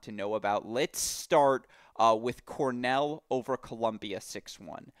to want to know about. Let's start with Cornell over Columbia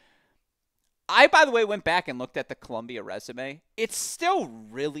 6-1. I, by the way, went back and looked at the Columbia resume. It's still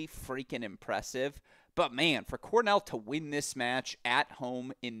really freaking impressive. But, man, for Cornell to win this match at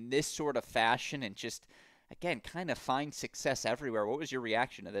home in this sort of fashion and just, again, kind of find success everywhere. What was your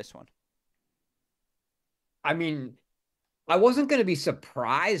reaction to this one? I mean, I wasn't going to be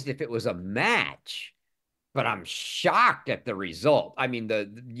surprised if it was a match, but I'm shocked at the result. I mean,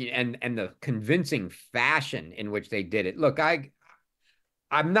 and the convincing fashion in which they did it. Look,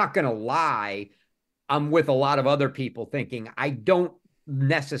 I'm not going to lie. I'm with a lot of other people thinking I don't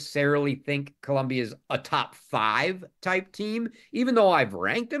necessarily think Columbia is a top 5 type team, even though I've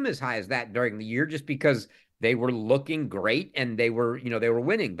ranked them as high as that during the year, just because they were looking great and they were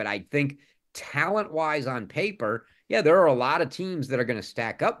winning. But I think talent wise on paper, yeah, there are a lot of teams that are going to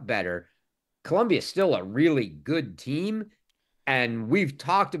stack up better. Columbia is still a really good team. And we've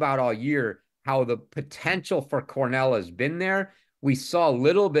talked about all year how the potential for Cornell has been there. We saw a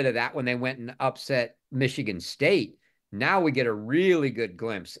little bit of that when they went and upset Michigan State. Now we get a really good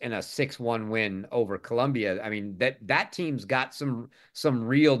glimpse in a 6-1 win over Columbia. I mean, that team's got some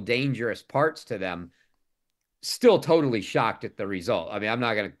real dangerous parts to them. Still totally shocked at the result. I mean,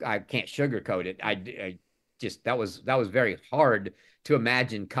 I can't sugarcoat it. I just, that was very hard to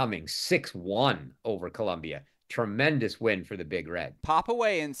imagine coming. 6-1 over Columbia. Tremendous win for the Big Red.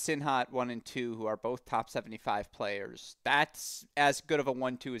 Popaway and Sinhat 1 and 2, who are both top 75 players. That's as good of a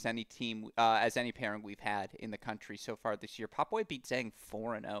 1-2 as any team, as any pairing we've had in the country so far this year. Popaway beat Zhang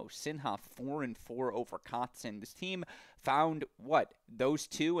 4-0. Sinha 4-4 over Kotzen. This team found those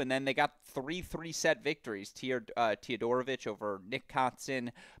two, and then they got 3 3-set victories. Teodorovich over Nick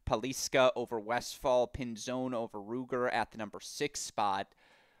Kotzen, Paliska over Westphal, Pinzone over Ruger at the number 6 spot.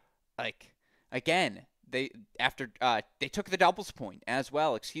 Again, they took the doubles point as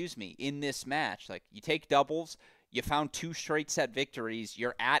well, in this match. Like, you take doubles, you found 2 straight set victories,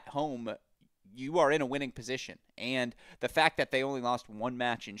 you're at home, you are in a winning position. And the fact that they only lost 1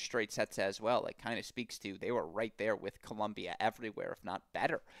 match in straight sets as well, it kind of speaks to they were right there with Columbia everywhere, if not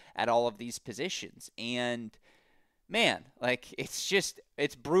better, at all of these positions. And man,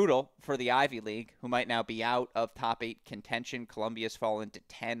 it's brutal for the Ivy League, who might now be out of top 8 contention. Columbia's fallen to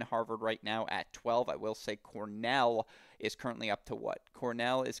 10, Harvard right now at 12. I will say Cornell is currently up to what?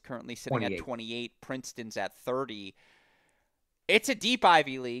 Cornell is currently sitting 28. at 28. Princeton's at 30. It's a deep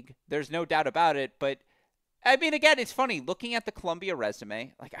Ivy League. There's no doubt about it, but I mean, again, it's funny looking at the Columbia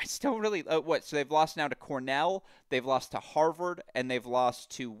resume. Like, I still really what? So they've lost now to Cornell, they've lost to Harvard, and they've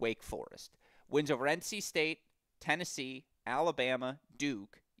lost to Wake Forest. Wins over NC State, Tennessee, Alabama,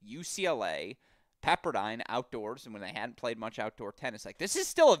 Duke, UCLA, Pepperdine outdoors, and when they hadn't played much outdoor tennis. Like, this is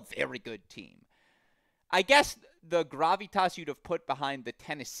still a very good team. I guess the gravitas you'd have put behind the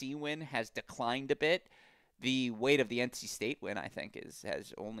Tennessee win has declined a bit. The weight of the NC State win, I think,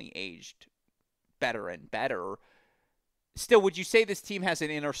 has only aged better and better. Still, would you say this team has an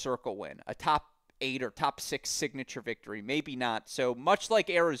inner circle win, a top 8 or top 6 signature victory? Maybe not. So much like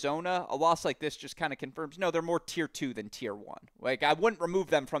Arizona, a loss like this just kind of confirms, no, they're more tier 2 than tier 1. Like, I wouldn't remove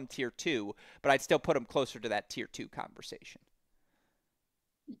them from tier 2, but I'd still put them closer to that tier 2 conversation.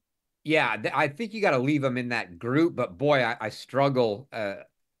 Yeah, I think you got to leave them in that group, but boy, I struggle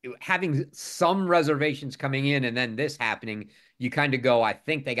having some reservations coming in and then this happening. You kind of go, I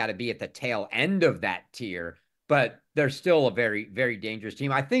think they got to be at the tail end of that tier, but they're still a very, very dangerous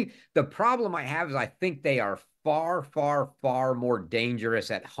team. I think the problem I have is I think they are far, far, far more dangerous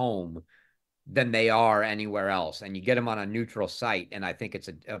at home than they are anywhere else. And you get them on a neutral site, and I think it's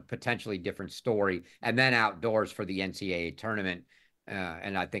a potentially different story. And then outdoors for the NCAA tournament.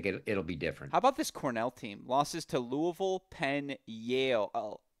 And I think it'll be different. How about this Cornell team? Losses to Louisville, Penn,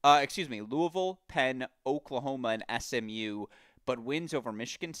 Yale. Louisville, Penn, Oklahoma, and SMU, but wins over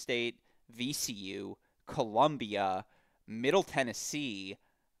Michigan State, VCU, Columbia, Middle Tennessee.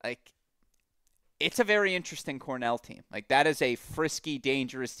 Like, it's a very interesting Cornell team. Like, that is a frisky,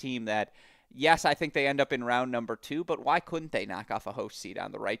 dangerous team that, yes, I think they end up in round number 2, but why couldn't they knock off a host seed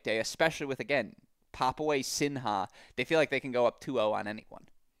on the right day, especially with, again, Popaway, Sinha? They feel like they can go up 2-0 on anyone.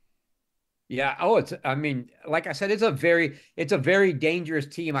 Yeah. Oh, I mean, like I said, it's a very dangerous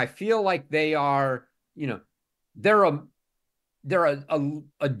team. I feel like they are, they're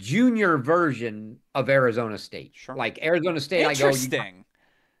a junior version of Arizona State. Sure. Like Arizona State, Interesting.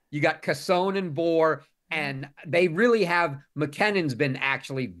 You got Cassone and Bohr, and they really have McKinnon's been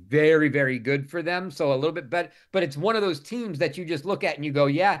actually very, very good for them. So a little bit better, but it's one of those teams that you just look at and you go,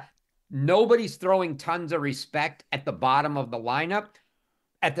 yeah, nobody's throwing tons of respect at the bottom of the lineup.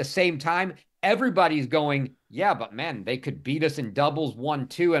 At the same time, everybody's going, yeah, but man, they could beat us in doubles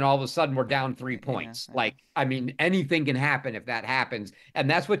 1-2, and all of a sudden we're down 3 points. Yeah. Like, I mean, anything can happen if that happens. And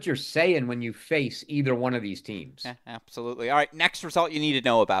that's what you're saying when you face either one of these teams. Yeah, absolutely. All right, next result you need to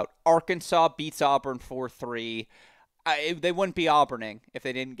know about. Arkansas beats Auburn 4-3. They wouldn't be Auburning if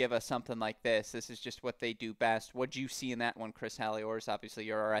they didn't give us something like this. This is just what they do best. What'd you see in that one, Chris Halioris? Obviously,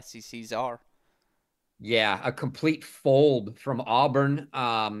 you're our SEC czar. Yeah, a complete fold from Auburn.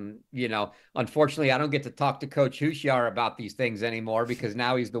 Unfortunately, I don't get to talk to Coach Hushyar about these things anymore because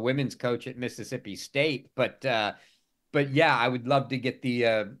now he's the women's coach at Mississippi State. But yeah, I would love to get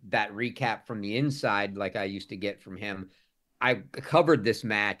that recap from the inside like I used to get from him. I covered this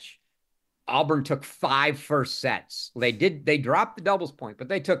match. Auburn took 5 first sets. They dropped the doubles point, but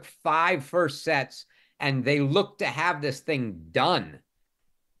they took 5 first sets, and they looked to have this thing done,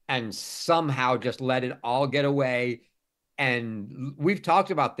 and somehow just let it all get away. And we've talked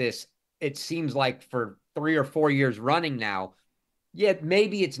about this, it seems like, for 3 or 4 years running now. Yet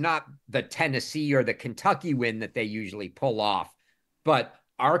maybe it's not the Tennessee or the Kentucky win that they usually pull off, but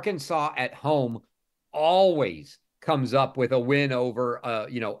Arkansas at home always comes up with a win over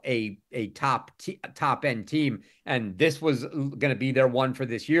a top end team, and this was going to be their one for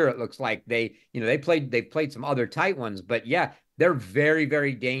this year. It looks like they've played some other tight ones, but yeah, they're very,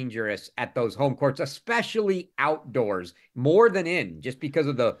 very dangerous at those home courts, especially outdoors, more than in, just because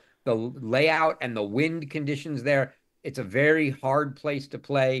of the layout and the wind conditions there. It's a very hard place to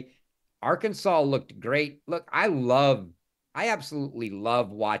play. Arkansas looked great. Look, I absolutely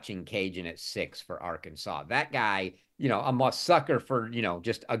love watching Cajun at 6 for Arkansas. That guy, I'm a sucker for,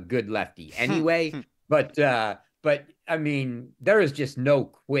 just a good lefty anyway. But I mean, there is just no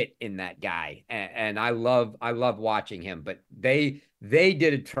quit in that guy. And I love watching him. But they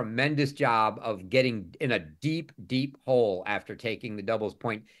did a tremendous job of getting in a deep, deep hole after taking the doubles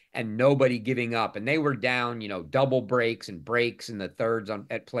point and nobody giving up. And they were down, double breaks and breaks in the thirds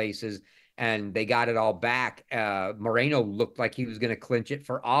at places. And they got it all back. Moreno looked like he was going to clinch it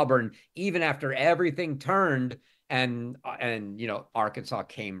for Auburn, even after everything turned. And Arkansas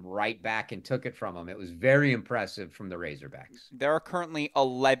came right back and took it from them. It was very impressive from the Razorbacks. There are currently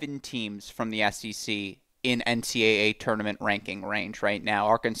 11 teams from the SEC in NCAA tournament ranking range right now.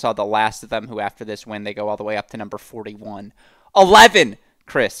 Arkansas, the last of them, who after this win, they go all the way up to number 41. 11,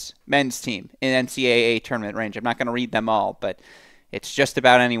 Chris, men's team in NCAA tournament range. I'm not going to read them all, but It's just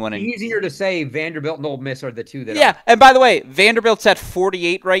about anyone in. Easier to say Vanderbilt and Ole Miss are the two that Yeah, aren't. and by the way, Vanderbilt's at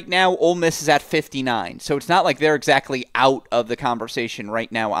 48 right now. Ole Miss is at 59. So it's not like they're exactly out of the conversation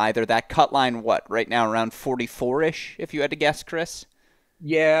right now either. That cut line, what, right now around 44-ish, if you had to guess, Chris?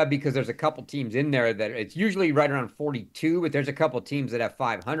 Yeah, because there's a couple teams in there that it's usually right around 42, but there's a couple teams that have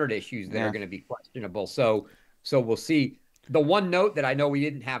 500 issues that are Yeah, going to be questionable. So we'll see. The one note that I know we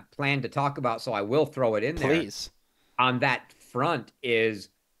didn't have planned to talk about, so I will throw it in there please. on that front is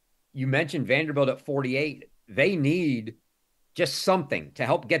you mentioned Vanderbilt at 48. They need just something to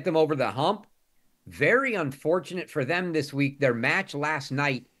help get them over the hump. Very unfortunate for them this week. Their match last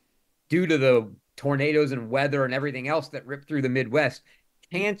night, due to the tornadoes and weather and everything else that ripped through the Midwest,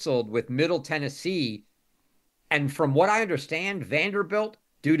 canceled with Middle Tennessee. And from what I understand, Vanderbilt,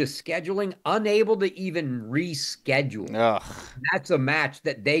 due to scheduling, unable to even reschedule. Ugh. That's a match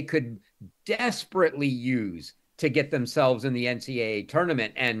that they could desperately use to get themselves in the NCAA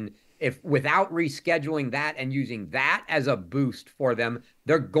tournament. And if without rescheduling that and using that as a boost for them,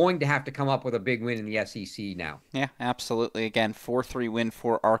 they're going to have to come up with a big win in the SEC now. Yeah, absolutely. Again, 4-3 win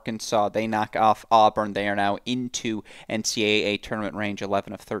for Arkansas. They knock off Auburn. They are now into NCAA tournament range.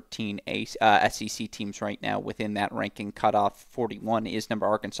 11 of 13 SEC teams right now within that ranking cutoff. 41 is number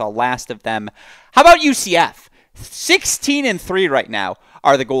Arkansas. Last of them. How about UCF? 16-3 right now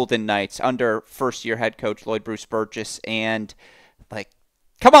are the Golden Knights under first-year head coach Lloyd Bruce Burgess. And, like,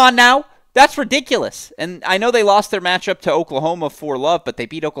 come on now. That's ridiculous. And I know they lost their matchup to Oklahoma 4-love, but they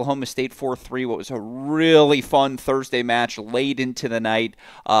beat Oklahoma State 4-3. What was a really fun Thursday match late into the night.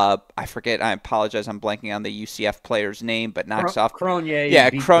 I forget. I apologize. I'm blanking on the UCF player's name, but knocks off. Cronje Yeah,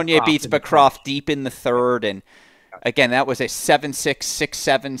 beats Cronje Bancroft beats in the Bancroft first. deep in the third. And again, that was a 7-6,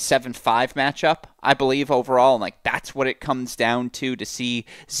 6-7, 7-5 matchup, I believe, overall. And, like, that's what it comes down to see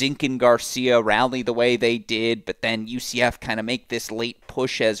Zink and Garcia rally the way they did, but then UCF kind of make this late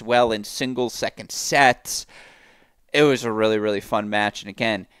push as well in single second sets. It was a really, really fun match. And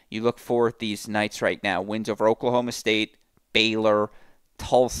again, you look for these nights right now. Wins over Oklahoma State, Baylor,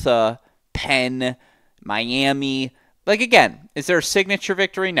 Tulsa, Penn, Miami. Like, again, is there a signature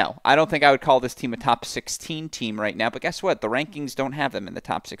victory? No. I don't think I would call this team a top 16 team right now, but guess what? The rankings don't have them in the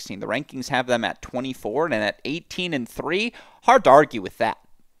top 16. The rankings have them at 24 and at 18-3. Hard to argue with that.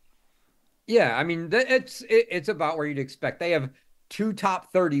 Yeah, I mean it's about where you'd expect. They have two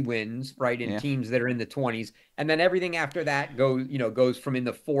top 30 wins, right, in Yeah. teams that are in the 20s, and then everything after that goes from in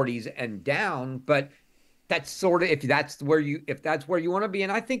the 40s and down. But that's sort of if that's where you want to be,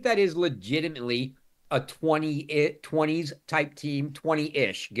 and I think that is legitimately a 20s type team,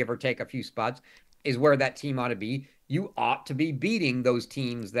 20-ish, give or take a few spots, is where that team ought to be. You ought to be beating those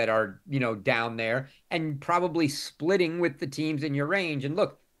teams that are, down there and probably splitting with the teams in your range. And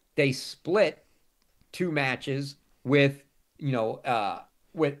look, they split two matches with you know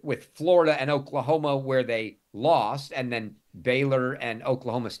with Florida and Oklahoma where they lost, and then Baylor and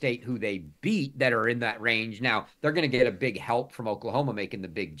Oklahoma State who they beat that are in that range. Now they're going to get a big help from Oklahoma making the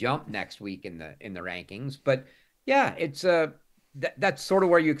big jump next week in the rankings. But yeah, it's that's sort of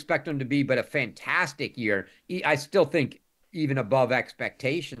where you expect them to be. But a fantastic year. I still think even above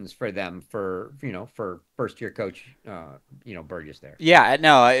expectations for them for first year coach Burgess there. Yeah,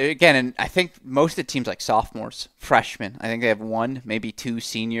 no, again, and I think most of the teams like sophomores, freshmen. I think they have one, maybe two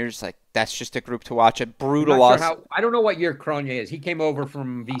seniors. Like, that's just a group to watch. A I'm brutal not sure loss. how. I don't know what year Cronje is. He came over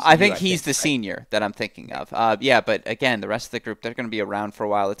from I VCU, think I he's think. the Right? senior that I'm thinking of. Yeah, but again, the rest of the group, they're going to be around for a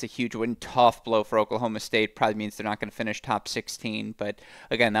while. It's a huge win, tough blow for Oklahoma State. Probably means they're not going to finish top 16. But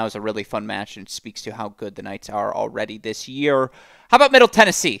again, that was a really fun match and speaks to how good the Knights are already this year. How about Middle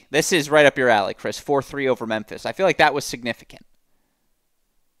Tennessee? This is right up your alley, Chris. 4-3 over Memphis. I feel like that was significant.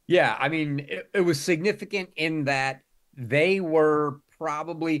 Yeah, I mean, it was significant in that they were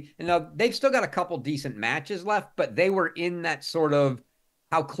probably, they've still got a couple decent matches left, but they were in that sort of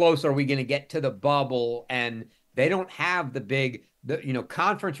how close are we going to get to the bubble? And they don't have the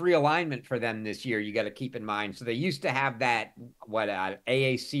conference realignment for them this year. You got to keep in mind. So they used to have that,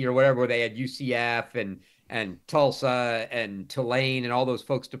 AAC or whatever, where they had UCF and Tulsa and Tulane and all those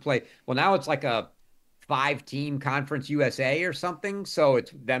folks to play. Well, now it's like a 5-team conference USA or something. So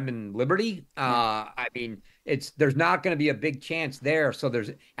it's them and Liberty. Yeah. I mean, there's not going to be a big chance there. So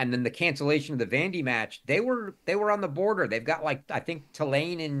and then the cancellation of the Vandy match, they were on the border. They've got, like, I think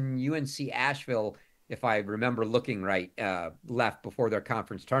Tulane and UNC Asheville, if I remember looking right, left before their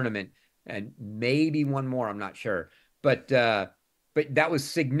conference tournament, and maybe one more. I'm not sure, but that was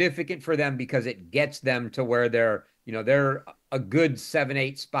significant for them because it gets them to where they're a good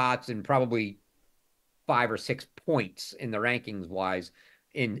 7-8 spots and probably 5 or 6 points in the rankings wise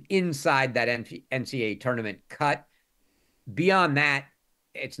inside that NCAA tournament cut. beyond that,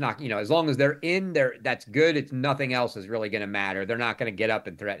 it's not, as long as they're in there, that's good. It's nothing else is really going to matter. They're not going to get up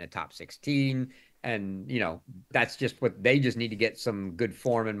and threaten a top 16. And, that's just what they just need to get some good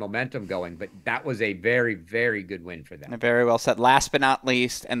form and momentum going. But that was a very, very good win for them. Very well said. Last but not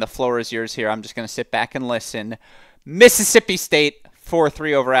least, and the floor is yours here. I'm just going to sit back and listen. Mississippi State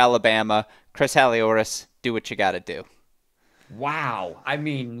 4-3 over Alabama. Chris Halioris, do what you got to do. Wow. I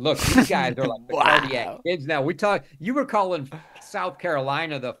mean, look, these guys are like the cardiac kids now. You were calling South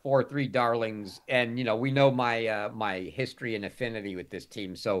Carolina the 4-3 darlings, and we know my history and affinity with this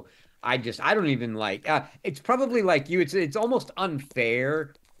team. So I don't even like it's probably like you. It's almost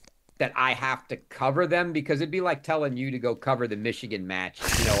unfair that I have to cover them because it'd be like telling you to go cover the Michigan match.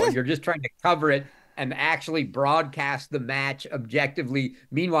 You're just trying to cover it and actually broadcast the match objectively.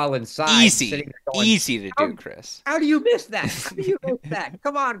 Meanwhile, inside, easy to do, Chris. How do you miss that? How do you miss that?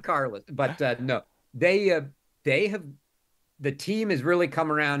 Come on, Carlos. But no, they have the team has really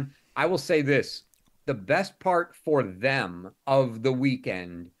come around. I will say this: the best part for them of the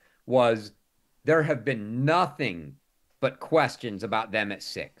weekend was there have been nothing but questions about them at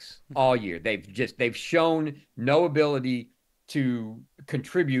 6 all year. They've shown no ability to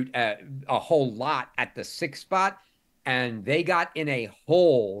contribute a whole lot at the 6 spot, and they got in a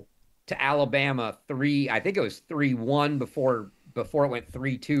hole to Alabama 3. I think it was 3-1 before it went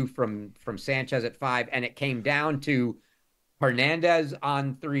 3-2 from Sanchez at 5, and it came down to Hernandez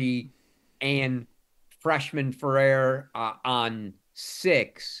on 3 and freshman Ferrer on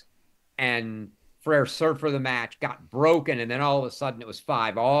 6, and Ferrer served for the match, got broken, and then all of a sudden it was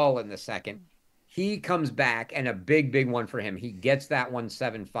 5 all in the second. He comes back, and a big, big one for him. He gets that one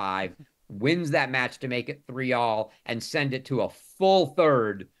 7-5, wins that match to make it 3 all, and send it to a full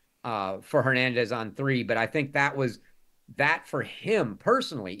third for Hernandez on 3. But I think that for him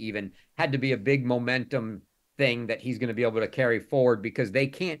personally even had to be a big momentum thing that he's going to be able to carry forward, because they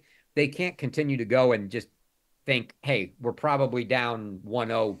can't continue to go and just think, hey, we're probably down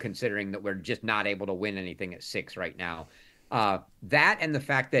 1-0 considering that we're just not able to win anything at 6 right now. That and the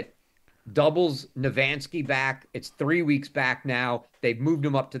fact that doubles Navansky back. It's 3 weeks back now. They've moved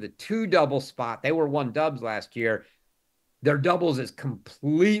him up to the 2 double spot. They were 1 dubs last year. Their doubles is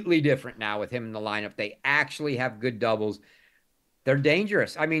completely different now with him in the lineup. They actually have good doubles. They're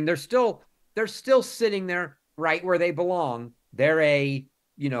dangerous. I mean, they're still sitting there right where they belong. They're a,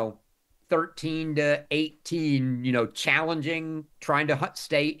 13-18, challenging, trying to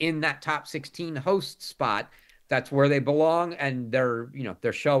stay in that top 16 host spot. That's where they belong, and they're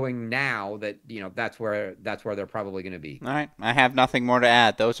showing now that that's where they're probably going to be. All right, I have nothing more to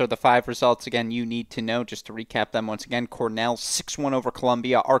add. Those are the 5 results again you need to know. Just to recap them once again: Cornell 6-1 over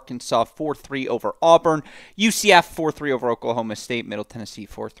Columbia, Arkansas 4-3 over Auburn, UCF 4-3 over Oklahoma State, Middle Tennessee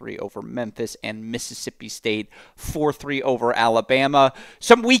 4-3 over Memphis, and Mississippi State 4-3 over Alabama.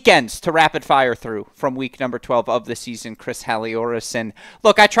 Some weekends to rapid fire through from week number 12 of the season. Chris Halioris, and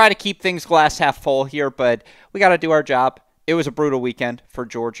look, I try to keep things glass half full here, but we got to do our job. It was a brutal weekend for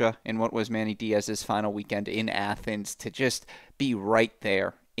Georgia in what was Manny Diaz's final weekend in Athens, to just be right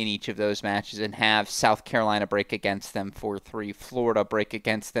there in each of those matches and have South Carolina break against them 4-3, Florida break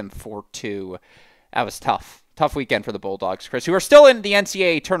against them 4-2. That was tough. Tough weekend for the Bulldogs, Chris, who are still in the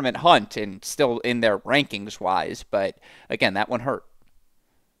NCAA tournament hunt and still in their rankings-wise. But, again, that one hurt.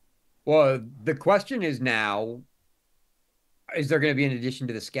 Well, the question is now, is there going to be an addition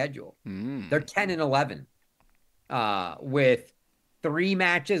to the schedule? They're 10-11. With 3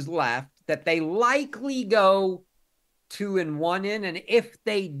 matches left that they likely go 2-1 in. And if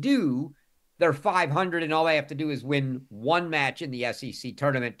they do, they're 500, and all they have to do is win 1 match in the SEC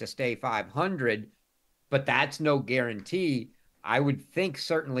tournament to stay 500. But that's no guarantee. I would think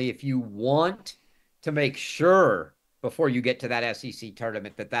certainly if you want to make sure before you get to that SEC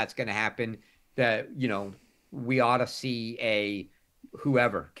tournament that that's going to happen, that, we ought to see a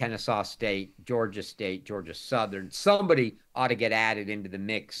whoever, Kennesaw State, Georgia Southern, somebody ought to get added into the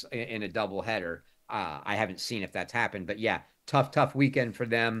mix in a doubleheader. I haven't seen if that's happened, but yeah, tough weekend for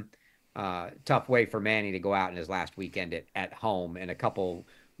them. Tough way for Manny to go out in his last weekend at home, and a couple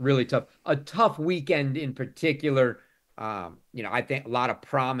really tough weekend in particular. I think a lot of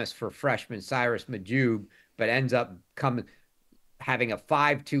promise for freshman Cyrus Majube, but ends up having a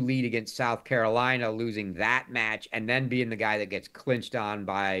 5-2 lead against South Carolina, losing that match, and then being the guy that gets clinched on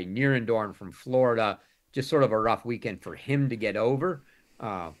by Nierendorn from Florida. Just sort of a rough weekend for him to get over.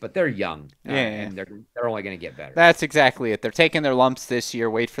 But they're young, and they're only going to get better. That's exactly it. They're taking their lumps this year.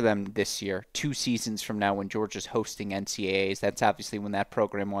 Wait for them this year. 2 seasons from now when Georgia's hosting NCAAs. That's obviously when that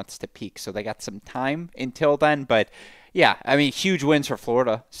program wants to peak. So they got some time until then. But Yeah, I mean, huge wins for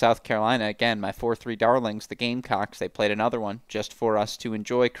Florida, South Carolina. Again, my 4-3 darlings, the Gamecocks. They played another one just for us to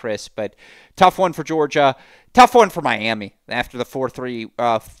enjoy, Chris. But tough one for Georgia. Tough one for Miami. After the 4-3,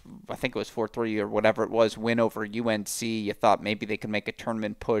 I think it was 4-3 or whatever it was, win over UNC, you thought maybe they could make a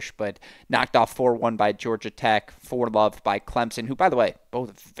tournament push, but knocked off 4-1 by Georgia Tech, 4-love by Clemson, who, by the way,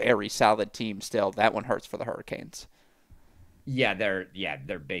 both very solid teams still. That one hurts for the Hurricanes. They're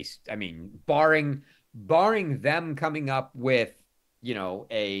based. I mean, barring them coming up with,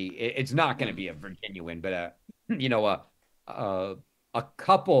 it's not going to be a Virginia win, but a a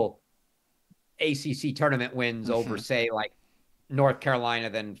couple ACC tournament wins over, Mm-hmm. say, like North Carolina,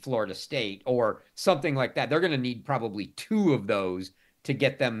 then Florida State, or something like that. They're going to need probably two of those to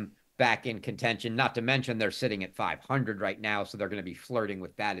get them back in contention. Not to mention they're sitting at 500 right now, so they're going to be flirting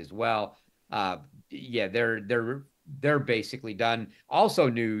with that as well. Yeah, they're basically done. Also,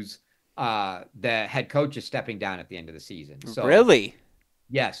 news: the head coach is stepping down at the end of the season. So Really?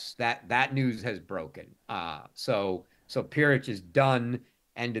 yes, that news has broken. So Pirich is done.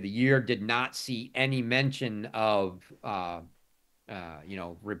 End of the year. Did not see any mention of what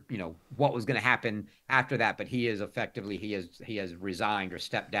was going to happen after that, but he has resigned or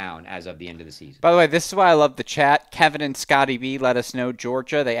stepped down as of the end of the season. By the way, this is why I love the chat. Kevin and Scotty B let us know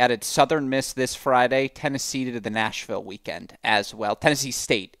Georgia. They added Southern Miss this Friday, Tennessee to the Nashville weekend as well. Tennessee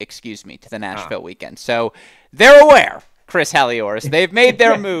State, excuse me, to the Nashville weekend. So they're aware, Chris Halioris. They've made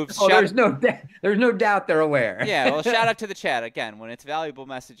their moves. Oh, there's no doubt they're aware. Yeah, well, shout out to the chat. Again, when it's valuable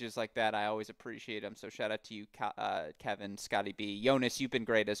messages like that, I always appreciate them. So shout out to you, Kevin, Scotty B. Jonas, you've been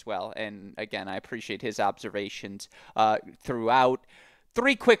great as well. And again, I appreciate his observations throughout.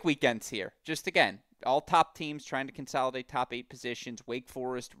 3 quick weekends here. Just again, all top teams trying to consolidate top 8 positions. Wake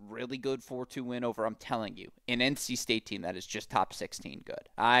Forest, really good 4-2 win over, I'm telling you, an NC State team that is just top 16 good.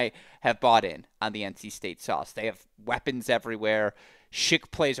 I have bought in on the NC State sauce. They have weapons everywhere.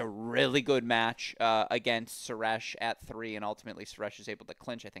 Schick plays a really good match against Suresh at 3, and ultimately Suresh is able to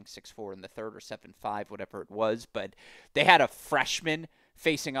clinch, I think, 6-4 in the third or 7-5, whatever it was. But they had a freshman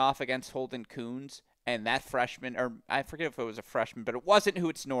facing off against Holden Coons, and that freshman, or I forget if it was a freshman, but it wasn't who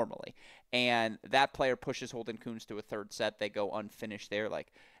it's normally. And that player pushes Holden Coons to a third set. They go unfinished there.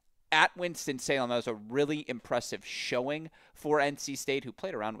 Like, at Winston-Salem, that was a really impressive showing for NC State, who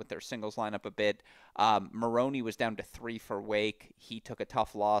played around with their singles lineup a bit. Maroney was down to 3 for Wake. He took a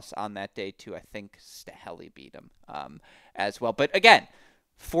tough loss on that day, too. I think Staheli beat him as well. But again,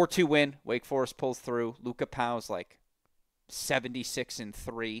 4-2 win. Wake Forest pulls through. Luca Pau's like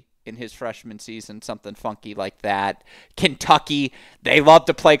 76-3 in his freshman season, something funky like that. Kentucky, they love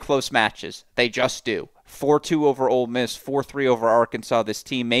to play close matches. They just do. 4-2 over Ole Miss, 4-3 over Arkansas, this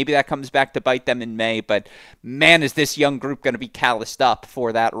team. Maybe that comes back to bite them in May, but man, is this young group going to be calloused up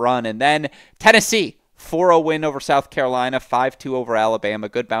for that run. And then Tennessee, 4-0 win over South Carolina, 5-2 over Alabama.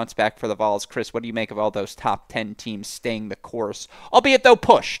 Good bounce back for the Vols. Chris, what do you make of all those top 10 teams staying the course, albeit though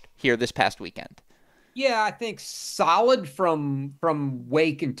pushed here this past weekend? Yeah, I think solid from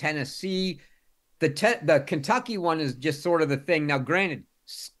Wake and Tennessee. The Kentucky one is just sort of the thing. Now, granted,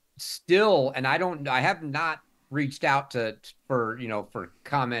 still, and I have not reached out for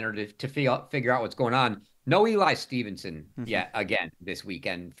comment or to figure out what's going on. No Eli Stevenson yet again this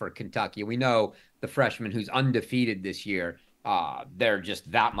weekend for Kentucky. We know the freshman who's undefeated this year. They're just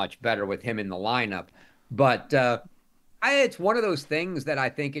that much better with him in the lineup. But it's one of those things that I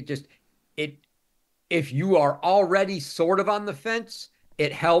think it if you are already sort of on the fence,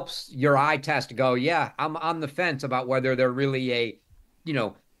 it helps your eye test to go, yeah, I'm on the fence about whether they're really a,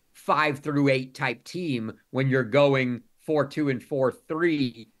 5-8 type team when you're going 4-2 and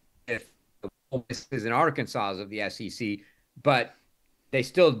 4-3 if this is in Arkansas of the SEC, but they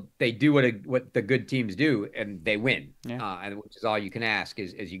do what the good teams do and they win. Yeah. And which is all you can ask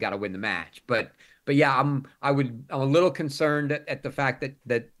is you got to win the match. But yeah, I'm a little concerned at the fact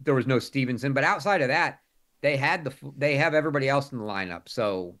that there was no Stevenson, but outside of that, they have everybody else in the lineup.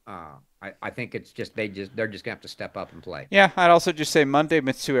 So I think it's just they're just gonna have to step up and play. Yeah, I'd also just say Monday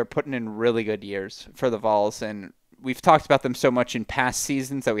Mitsui are putting in really good years for the Vols, and we've talked about them so much in past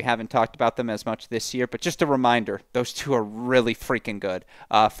seasons that we haven't talked about them as much this year. But just a reminder, those two are really freaking good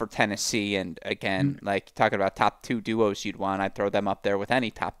for Tennessee. And again, like talking about top 2 duos you'd want, I'd throw them up there with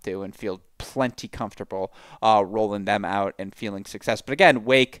any top 2 and feel plenty comfortable rolling them out and feeling success. But again,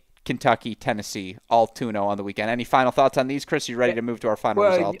 Wake, Kentucky, Tennessee, all 2-0 on the weekend. Any final thoughts on these, Chris? You ready to move to our final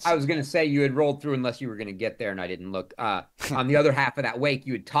results? I was going to say you had rolled through unless you were going to get there, and I didn't look. On the other half of that Wake,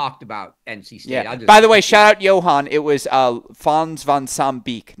 you had talked about NC State. Yeah. By the way, shout out Johan. It was Fons van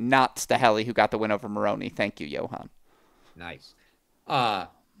Sambeek, not Staheli, who got the win over Maroney. Thank you, Johan. Nice.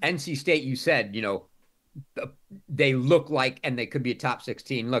 NC State, you said, they look like, and they could be a top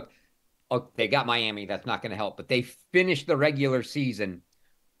 16. Look, oh, they got Miami. That's not going to help, but they finished the regular season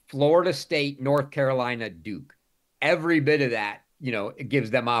Florida State, North Carolina, Duke. Every bit of that, it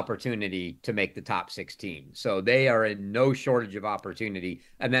gives them opportunity to make the top 16. So they are in no shortage of opportunity.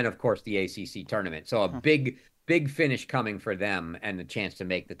 And then, of course, the ACC tournament. So a big finish coming for them and the chance to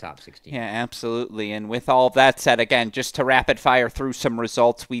make the top 16. Yeah, absolutely. And with all that said, again, just to rapid fire through some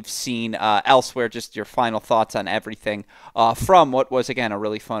results we've seen elsewhere, just your final thoughts on everything from what was, again, a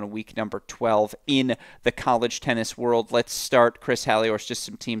really fun week number 12 in the college tennis world. Let's start, Chris Halioris, just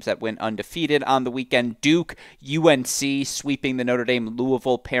some teams that went undefeated on the weekend. Duke, UNC sweeping the Notre Dame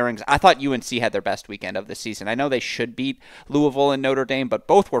Louisville pairings. I thought UNC had their best weekend of the season. I know they should beat Louisville and Notre Dame, but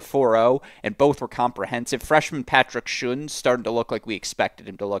both were 4-0 and both were comprehensive. Freshman Patrick Shun starting to look like we expected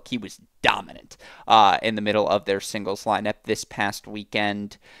him to look. He was dominant in the middle of their singles lineup this past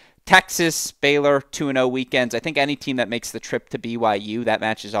weekend. Texas, Baylor, 2-0 weekends. I think any team that makes the trip to BYU, that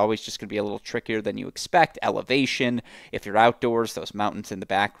match is always just going to be a little trickier than you expect. Elevation, if you're outdoors, those mountains in the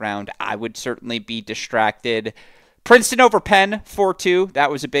background, I would certainly be distracted. Princeton over Penn, 4-2.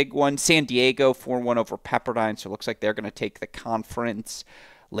 That was a big one. San Diego, 4-1 over Pepperdine, so it looks like they're going to take the conference.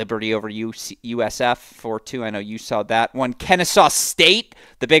 Liberty over USF, 4-2. I know you saw that one. Kennesaw State,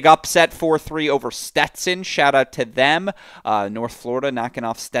 the big upset, 4-3 over Stetson. Shout out to them. North Florida knocking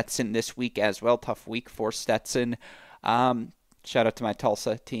off Stetson this week as well. Tough week for Stetson. Shout out to my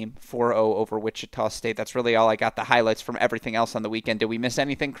Tulsa team, 4-0 over Wichita State. That's really all I got. The highlights from everything else on the weekend. Did we miss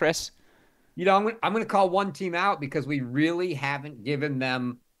anything, Chris? I'm going to call one team out because we really haven't given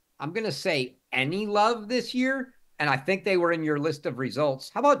them, I'm going to say, any love this year. And I think they were in your list of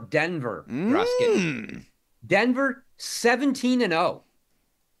results. How about Denver, Gruskin? Denver, 17-0.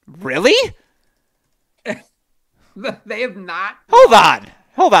 Really? They have not.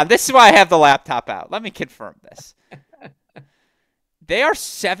 Hold on. This is why I have the laptop out. Let me confirm this. They are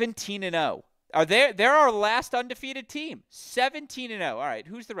 17-0. They're our last undefeated team. 17-0. All right,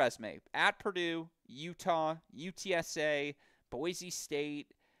 who's the resume? At Purdue, Utah, UTSA, Boise State,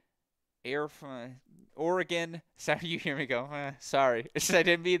 Oregon. Sorry, you hear me go, sorry. I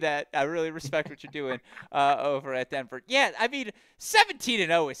didn't mean that. I really respect what you're doing over at Denver. Yeah, I mean,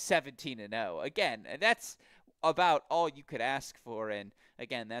 17-0 is 17-0. Again, that's about all you could ask for. And,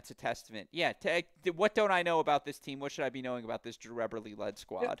 again, that's a testament. Yeah, what don't I know about this team? What should I be knowing about this Drew Eberle-led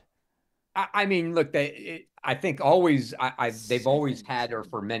squad? I mean, look, I think always they've always had, or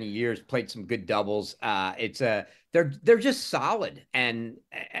for many years, played some good doubles. They're just solid, and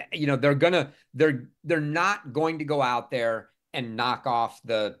they're not going to go out there and knock off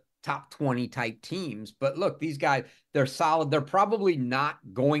the top 20 type teams. But look, these guys, they're solid. They're probably not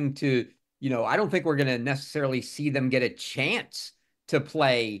going to, I don't think we're going to necessarily see them get a chance to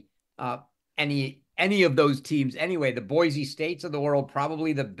play any of those teams anyway. The Boise States of the world,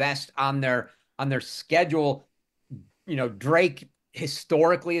 probably the best on their schedule. Drake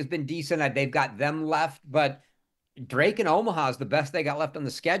historically has been decent. They've got them left, but Drake and Omaha is the best they got left on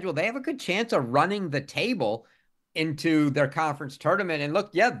the schedule. They have a good chance of running the table into their conference tournament. And look,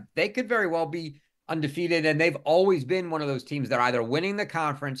 yeah, they could very well be undefeated, and they've always been one of those teams that are either winning the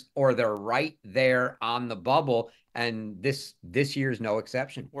conference or they're right there on the bubble. And this year's no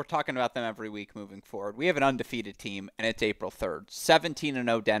exception. We're talking about them every week moving forward. We have an undefeated team, and it's April 3rd.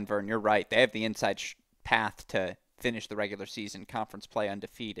 17-0 Denver, and you're right. They have the inside path to finish the regular season conference play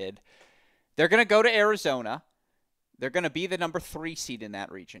undefeated. They're going to go to Arizona. They're going to be the number 3 seed in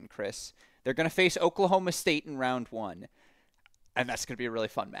that region, Chris. They're going to face Oklahoma State in round 1. And that's going to be a really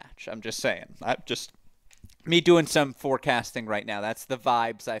fun match. I'm just saying. Me doing some forecasting right now. That's the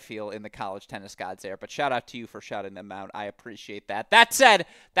vibes I feel in the college tennis gods there. But shout out to you for shouting them out. I appreciate that. That said,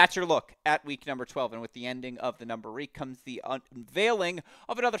 that's your look at week number 12. And with the ending of the number week comes the unveiling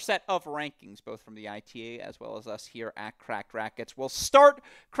of another set of rankings, both from the ITA as well as us here at Cracked Rackets. We'll start,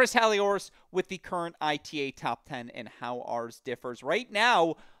 Chris Halioris, with the current ITA top 10 and how ours differs. Right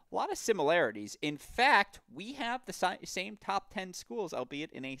now, a lot of similarities. In fact, we have the same top 10 schools, albeit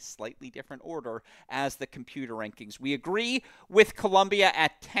in a slightly different order as the computer rankings. We agree with Columbia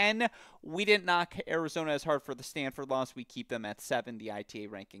at 10. We didn't knock Arizona as hard for the Stanford loss. We keep them at 7. The ITA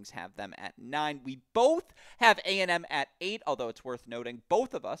rankings have them at 9. We both have A&M at 8, although it's worth noting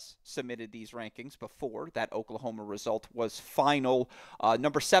both of us submitted these rankings before that Oklahoma result was final.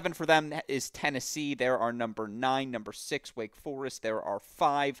 Number 7 for them is Tennessee. There are number 9. Number 6, Wake Forest. There are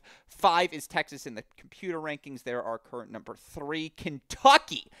 5. 5 is Texas in the computer rankings. There are current number 3.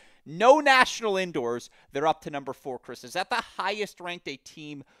 Kentucky No national indoors. They're up to number 4, Chris. Is that the highest ranked a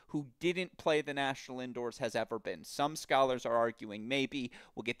team who didn't play the national indoors has ever been? Some scholars are arguing maybe.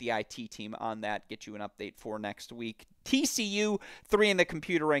 We'll get the IT team on that, get you an update for next week. TCU, 3 in the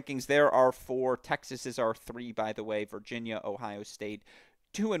computer rankings. There are 4. Texas is our 3, by the way. Virginia, Ohio State,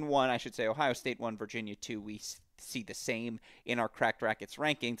 2 and 1, I should say. Ohio State 1, Virginia 2. We see the same in our Cracked Rackets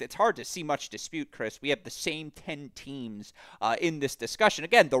rankings. It's hard to see much dispute, Chris. We have the same 10 teams in this discussion.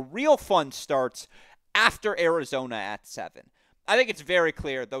 Again, the real fun starts after Arizona at 7. I think it's very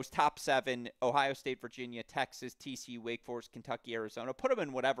clear those top 7, Ohio State, Virginia, Texas, TCU, Wake Forest, Kentucky, Arizona, put them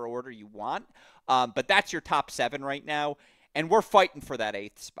in whatever order you want. But that's your top 7 right now. And we're fighting for that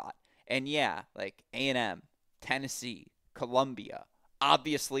 8th spot. And yeah, like A&M, Tennessee, Columbia,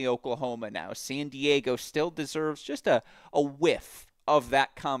 obviously Oklahoma now. San Diego still deserves just a whiff of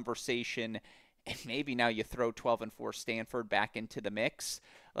that conversation. And maybe now you throw 12-4 Stanford back into the mix.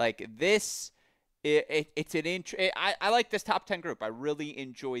 Like this, it's an I like this top 10 group. I really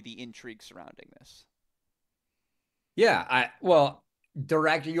enjoy the intrigue surrounding this. Yeah,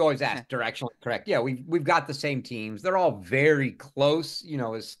 you always ask directionally correct. Yeah, we've got the same teams. They're all very close,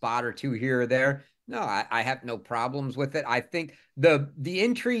 a spot or two here or there. No, I have no problems with it. I think the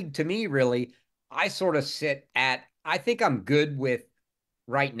intrigue to me really, I sort of sit at, I think I'm good with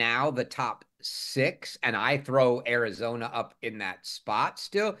right now the top 6, and I throw Arizona up in that spot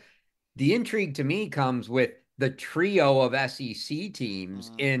still. The intrigue to me comes with the trio of SEC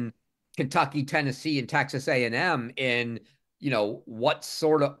teams in Kentucky, Tennessee, and Texas A&M in, what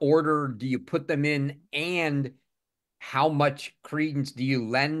sort of order do you put them in, and how much credence do you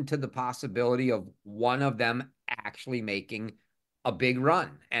lend to the possibility of one of them actually making a big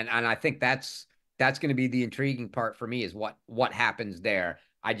run? And I think that's going to be the intriguing part for me, is what happens there.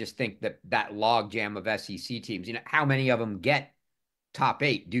 I just think that logjam of SEC teams, how many of them get top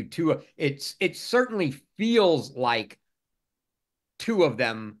 8? It certainly feels like 2 of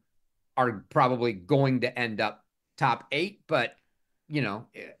them are probably going to end up top 8, but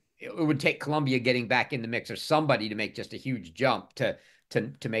it would take Columbia getting back in the mix or somebody to make just a huge jump to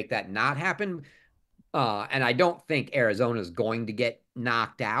make that not happen. And I don't think Arizona's going to get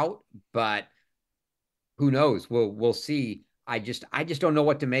knocked out, but who knows? We'll see. I just don't know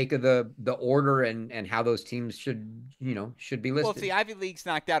what to make of the order and how those teams should be listed. Well, if the Ivy League's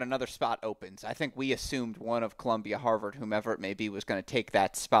knocked out, another spot opens. I think we assumed one of Columbia, Harvard, whomever it may be, was going to take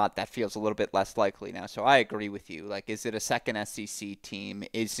that spot. That feels a little bit less likely now. So I agree with you. Like, is it a second SEC team?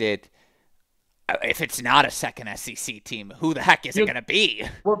 Is it? If it's not a second SEC team, who the heck is it going to be?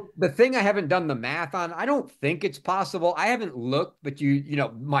 Well, the thing I haven't done the math on, I don't think it's possible. I haven't looked, but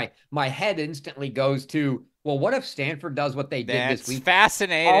my head instantly goes to, well, what if Stanford does what they did this week?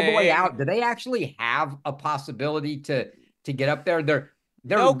 Fascinating. All the way out. Do they actually have a possibility to get up there?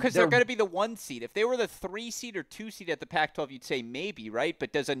 No, because they're going to be the 1 seed. If they were the 3 seed or 2 seed at the Pac-12, you'd say maybe, right?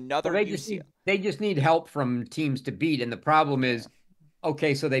 But does another they just need help from teams to beat, and the problem is,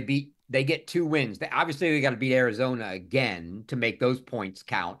 okay, so they get 2 wins. Obviously, they got to beat Arizona again to make those points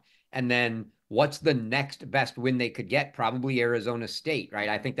count. And then what's the next best win they could get? Probably Arizona State, right?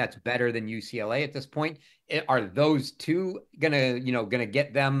 I think that's better than UCLA at this point. Are those 2 gonna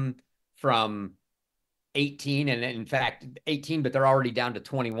get them from 18, and in fact 18, but they're already down to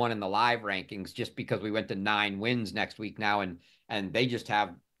 21 in the live rankings just because we went to 9 wins next week now, and they just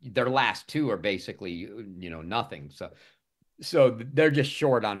have their last 2 are basically nothing. So they're just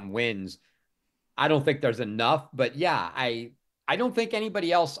short on wins. I don't think there's enough, but yeah, I don't think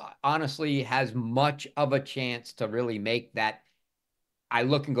anybody else honestly has much of a chance to really make that. I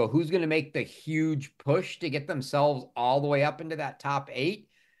look and go, who's going to make the huge push to get themselves all the way up into that top 8?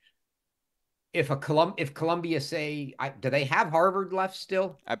 If Columbia say, do they have Harvard left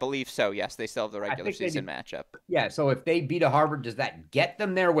still? I believe so. Yes, they still have the regular season matchup. Yeah, so if they beat a Harvard, does that get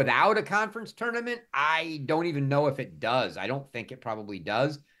them there without a conference tournament? I don't even know if it does. I don't think it probably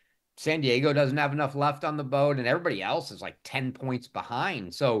does. San Diego doesn't have enough left on the boat, and everybody else is like 10 points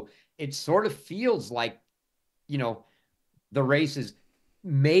behind. So it sort of feels like, the race is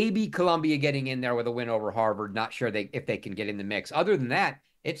maybe Columbia getting in there with a win over Harvard. Not sure if they can get in the mix. Other than that,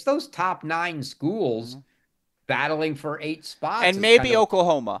 it's those top 9 schools battling for 8 spots. And maybe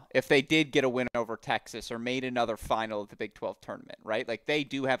Oklahoma, if they did get a win over Texas or made another final of the Big 12 tournament, right? Like, they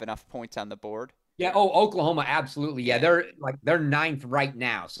do have enough points on the board. Yeah. Oh, Oklahoma, absolutely. Yeah, they're 9th right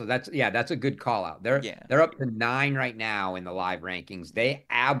now. So that's a good call out. They're up to 9 right now in the live rankings. They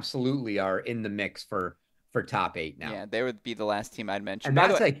absolutely are in the mix for top 8 now. Yeah, they would be the last team I'd mention. And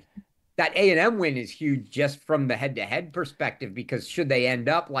that's like that A&M win is huge just from the head-to-head perspective, because should they end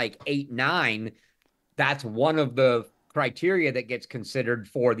up like 8-9, that's one of the criteria that gets considered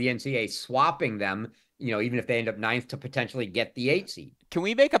for the NCAA swapping them, even if they end up ninth to potentially get the 8 seed. Can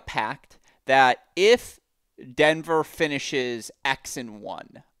we make a pact that if Denver finishes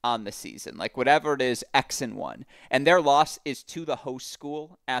X-1 on the season, like whatever it is, X-1, and their loss is to the host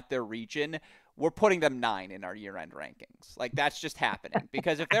school at their region, we're putting them 9 in our year-end rankings. Like, that's just happening.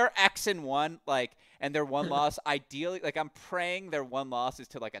 Because if they're X-1, like, and their one loss, ideally, like, I'm praying their one loss is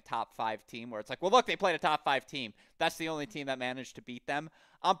to, like, a top 5 team where it's like, well, look, they played a top 5 team. That's the only team that managed to beat them.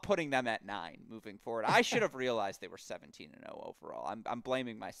 I'm putting them at 9 moving forward. I should have realized they were 17-0 overall. I'm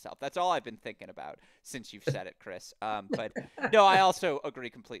blaming myself. That's all I've been thinking about since you've said it, Chris. But no, I also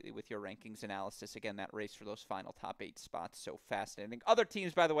agree completely with your rankings analysis. Again, that race for those final top 8 spots, so fascinating. Other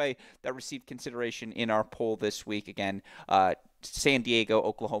teams, by the way, that received consideration in our poll this week, again, San Diego,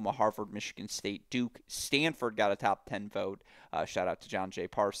 Oklahoma, Harvard, Michigan State, Duke, Stanford got a top 10 vote. Shout out to John J.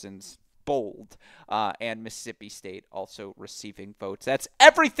 Parsons. Bold, and Mississippi State also receiving votes. That's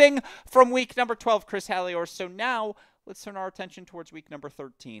everything from week number 12, Chris Halioris. So now let's turn our attention towards week number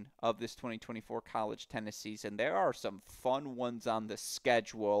 13 of this 2024 college tennis season. There are some fun ones on the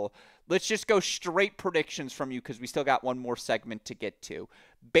schedule. Let's just go straight predictions from you because we still got one more segment to get to.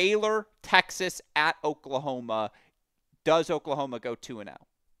 Baylor, Texas at Oklahoma. Does Oklahoma go 2-0?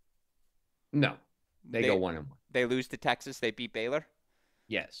 No, they go 1-1. They lose to Texas. They beat Baylor?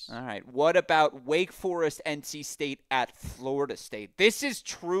 Yes. All right. What about Wake Forest, NC State at Florida State? This is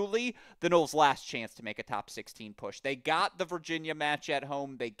truly the Noles' last chance to make a top 16 push. They got the Virginia match at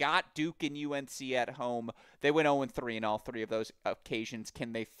home. They got Duke and UNC at home. They went 0-3 in all 3 of those occasions.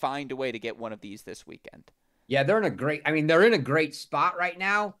 Can they find a way to get one of these this weekend? Yeah, they're in a great spot right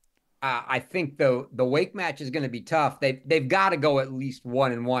now. I think the Wake match is going to be tough. They've got to go at least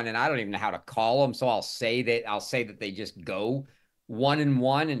 1-1, and I don't even know how to call them. So I'll say that they just go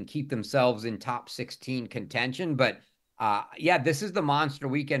 1-1 and keep themselves in top 16 contention. But yeah, this is the monster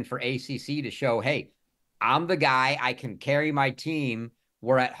weekend for ACC to show, hey, I'm the guy. I can carry my team.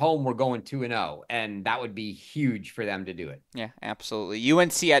 We're at home. We're going 2-0, and that would be huge for them to do it. Yeah, absolutely.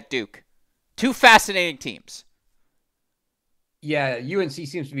 UNC at Duke. 2 fascinating teams. Yeah, UNC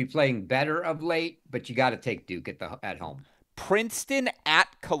seems to be playing better of late, but you got to take Duke at home. Princeton at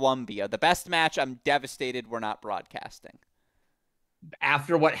Columbia. The best match. I'm devastated we're not broadcasting.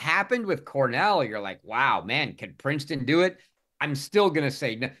 After what happened with Cornell, you're like, wow, man, can Princeton do it? I'm still going to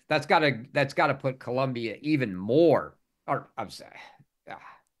say no, that's got to put Columbia even more. Or I'm sorry.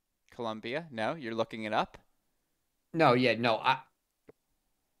 Columbia? No, you're looking it up? No, yeah, no.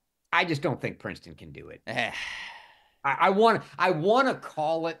 I just don't think Princeton can do it. I want to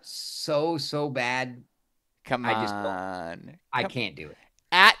call it so bad. Come on. I can't do it.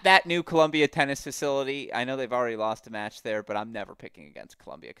 At that new Columbia tennis facility, I know they've already lost a match there, but I'm never picking against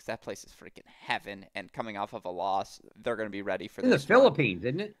Columbia because that place is freaking heaven. And coming off of a loss, they're going to be ready for this. In the Philippines,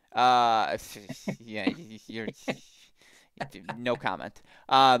 isn't it? Yeah, you're no comment.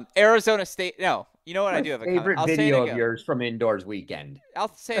 Arizona State. No, you know what? I do have a favorite comment. video of yours from Indoors Weekend.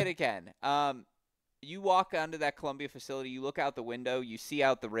 I'll say it again. You walk onto that Columbia facility, you look out the window, you see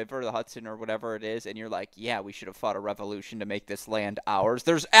out the river, the Hudson or whatever it is, and you're like, yeah, we should have fought a revolution to make this land ours.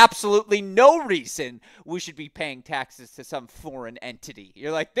 There's absolutely no reason we should be paying taxes to some foreign entity.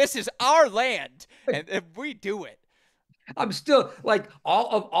 You're like, this is our land, and we do it. I'm still like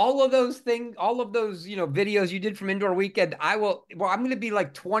all of those things, all of those, videos you did from Indoor Weekend. I'm going to be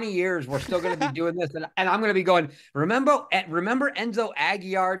like 20 years. We're still going to be doing this. And I'm going to be going, remember Enzo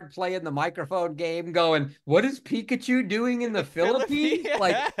Aguiar playing the microphone game going, what is Pikachu doing in the Philippines?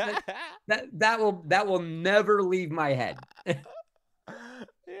 Like that will never leave my head. Yeah,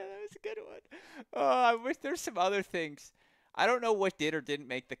 that was a good one. Oh, I wish there's some other things. I don't know what did or didn't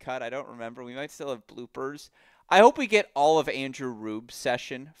make the cut. I don't remember. We might still have bloopers. I hope we get all of Andrew Rube's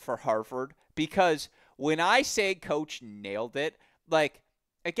session for Harvard because when I say Coach nailed it, like,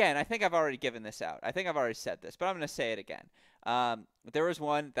 again, I think I've already given this out. I think I've already said this, but I'm going to say it again. There was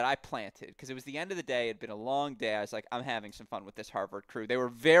one that I planted because it was the end of the day. It had been a long day. I was like, I'm having some fun with this Harvard crew. They were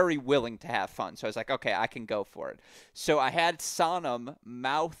very willing to have fun. So I was like, okay, I can go for it. So I had Sonam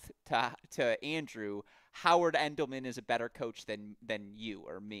mouth to Andrew, Howard Endelman is a better coach than you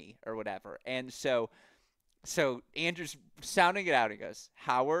or me or whatever. And so Andrew's sounding it out. He goes,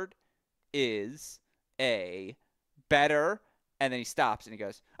 Howard is a better, and then he stops and he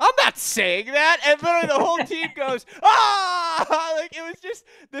goes, I'm not saying that. And literally the whole team goes, ah! Like, it was just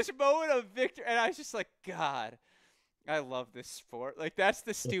this moment of victory. And I was just like, God, I love this sport. Like, that's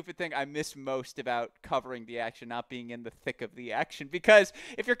the stupid thing I miss most about covering the action, not being in the thick of the action. Because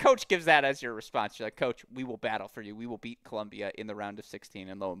if your coach gives that as your response, you're like, Coach, we will battle for you. We will beat Columbia in the round of 16.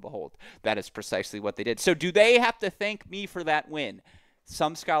 And lo and behold, that is precisely what they did. So do they have to thank me for that win?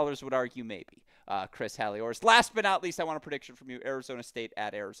 Some scholars would argue maybe. Chris Halioris. Last but not least, I want a prediction from you. Arizona State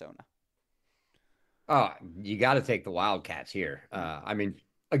at Arizona. Oh, you got to take the Wildcats here. Mm. I mean,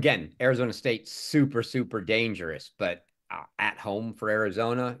 again, Arizona State super super dangerous, but at home for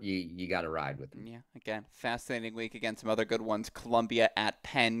Arizona, you got to ride with them. Yeah, again, fascinating week. Again, some other good ones. Columbia at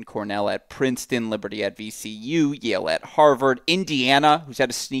Penn, Cornell at Princeton, Liberty at VCU, Yale at Harvard, Indiana, who's had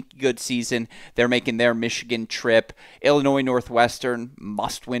a sneaky good season. They're making their Michigan trip. Illinois Northwestern,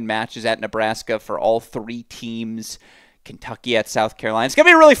 must-win matches at Nebraska for all three teams. Kentucky at South Carolina. It's going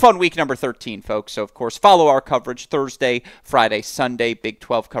to be a really fun week, number 13, folks. So, of course, follow our coverage Thursday, Friday, Sunday, Big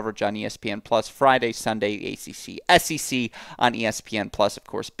 12 coverage on ESPN+, Friday, Sunday, ACC, SEC on ESPN+, of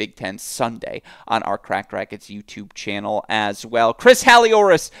course, Big 10 Sunday on our Cracked Rackets YouTube channel as well. Chris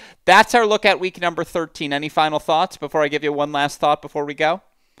Halioris, that's our look at week number 13. Any final thoughts before I give you one last thought before we go?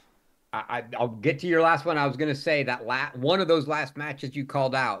 I'll get to your last one. I was going to say that one of those last matches you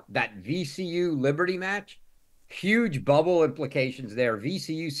called out, that VCU Liberty match, huge bubble implications there.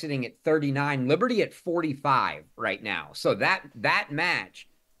 VCU sitting at 39, Liberty at 45 right now. So that match,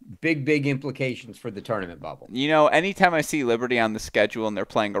 big implications for the tournament bubble. You know, anytime I see Liberty on the schedule and they're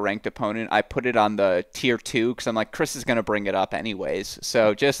playing a ranked opponent, I put it on the tier 2 because I'm like, Chris is going to bring it up anyways.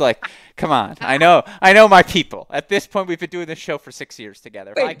 So just like, come on. I know my people. At this point, we've been doing this show for 6 years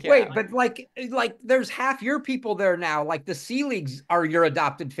together. Wait, but like there's half your people there now. Like the C Leagues are your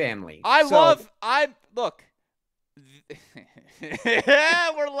adopted family. Look.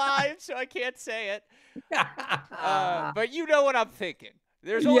 We're live, so I can't say it. But you know what I'm thinking.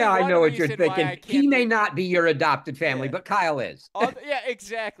 There's only I know what you're thinking. He may be... not be your adopted family, but Kyle is. Yeah,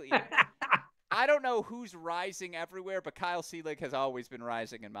 exactly. I don't know who's rising everywhere, but Kyle Seelig has always been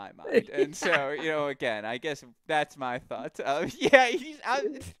rising in my mind. And so, again, I guess that's my thoughts. I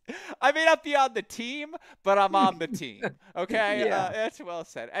may not be on the team, but I'm on the team. Okay? Yeah. That's well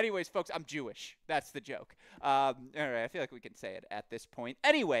said. Anyways, folks, I'm Jewish. That's the joke. All right, I feel like we can say it at this point.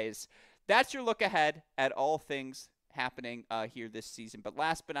 Anyways, that's your look ahead at all things happening here this season. But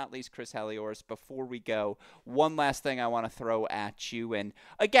last but not least, Chris Halioris, before we go, one last thing I want to throw at you. And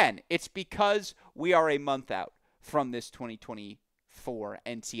again, it's because we are a month out from this 2024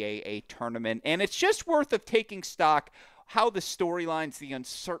 NCAA tournament. And it's just worth of taking stock how the storylines, the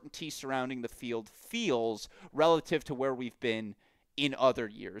uncertainty surrounding the field feels relative to where we've been in other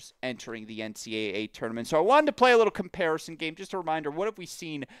years entering the NCAA tournament. So I wanted to play a little comparison game. Just a reminder, what have we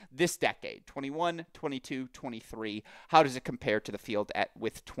seen this decade? 21, 22, 23. How does it compare to the field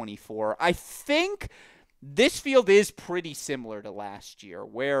with 24? I think this field is pretty similar to last year,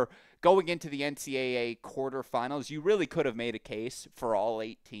 where going into the NCAA quarterfinals, you really could have made a case for all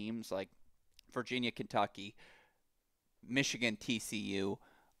 8 teams, like Virginia, Kentucky, Michigan, TCU,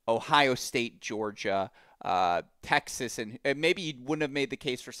 Ohio State, Georgia, Texas, and maybe you wouldn't have made the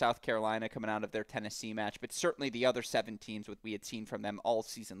case for South Carolina coming out of their Tennessee match, but certainly the other 7 teams we had seen from them all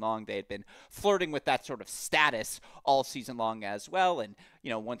season long, they had been flirting with that sort of status all season long as well. And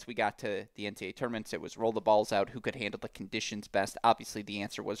once we got to the NCAA tournaments, it was roll the balls out, who could handle the conditions best. Obviously the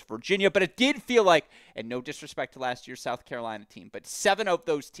answer was Virginia, but it did feel like, and no disrespect to last year's South Carolina team, but 7 of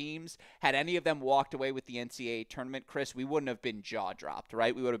those teams, had any of them walked away with the NCAA tournament, Chris, we wouldn't have been jaw dropped,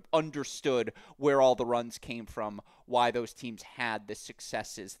 right? We would have understood where all the runs came from, why those teams had the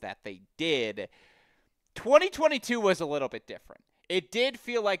successes that they did. 2022 was a little bit different. It did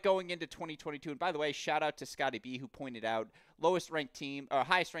feel like going into 2022, and by the way, shout out to Scotty B, who pointed out highest ranked team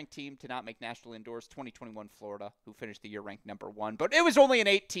to not make national indoors, 2021 Florida, who finished the year ranked number 1. But it was only an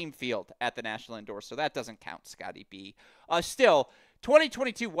 8-team field at the national indoors, so that doesn't count, Scotty B. Still,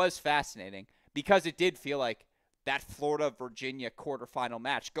 2022 was fascinating because it did feel like that Florida-Virginia quarterfinal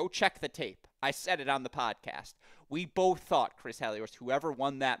match. Go check the tape. I said it on the podcast. We both thought, Chris Halioris, whoever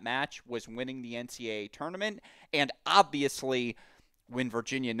won that match was winning the NCAA tournament, and obviously when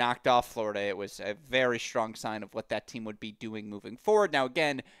Virginia knocked off Florida, it was a very strong sign of what that team would be doing moving forward. Now,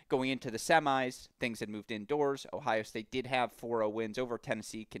 again, going into the semis, things had moved indoors. Ohio State did have 4-0 wins over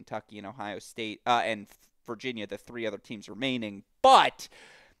Tennessee, Kentucky, and Ohio State, and Virginia, the 3 other teams remaining. But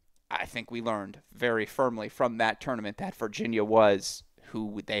I think we learned very firmly from that tournament that Virginia was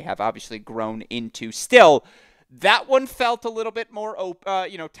who they have obviously grown into. Still, that one felt a little bit more,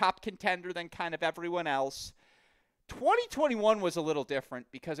 top contender than kind of everyone else. 2021 was a little different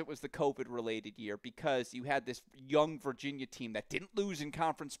because it was the COVID-related year, because you had this young Virginia team that didn't lose in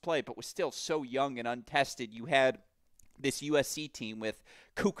conference play but was still so young and untested. You had this USC team with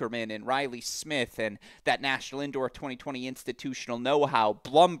Kucherman and Riley Smith and that National Indoor 2020 institutional know-how,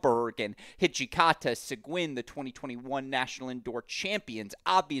 Blumberg and Hijikata, Seguin, the 2021 National Indoor champions,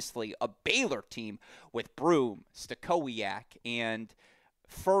 obviously a Baylor team with Broom, Stakowiak, and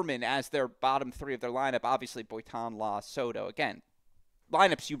Furman as their bottom three of their lineup, obviously Boitan, Law, Soto. Again,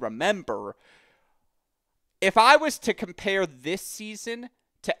 lineups you remember. If I was to compare this season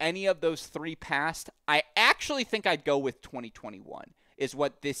to any of those three past, I actually think I'd go with 2021 is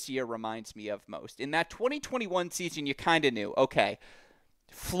what this year reminds me of most. In that 2021 season, you kind of knew, okay,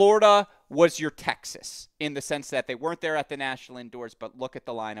 Florida was your Texas in the sense that they weren't there at the National Indoors, but look at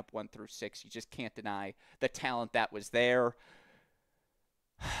the lineup 1 through 6. You just can't deny the talent that was there.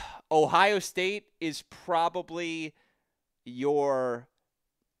 Ohio State is probably your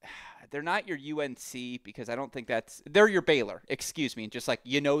they're not your UNC because I don't think they're your Baylor, excuse me. Just like,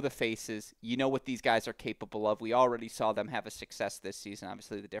 the faces, what these guys are capable of. We already saw them have a success this season.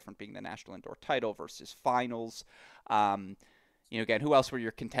 Obviously, the difference being the National Indoor title versus finals. Again, who else were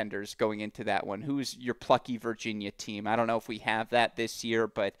your contenders going into that one? Who's your plucky Virginia team? I don't know if we have that this year,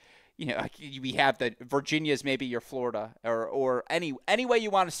 but we have the Virginia's maybe your Florida or any way you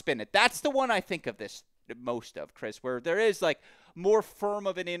want to spin it. That's the one I think of this most of, Chris, where there is like more firm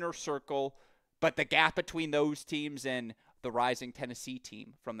of an inner circle, but the gap between those teams and the rising Tennessee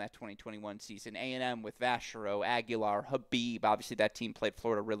team from that 2021 season, A&M with Vachereau, Aguilar, Habib, obviously that team played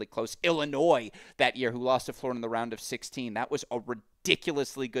Florida really close. Illinois that year, who lost to Florida in the round of 16, that was a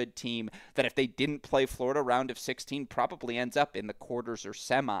ridiculously good team that if they didn't play Florida round of 16 probably ends up in the quarters or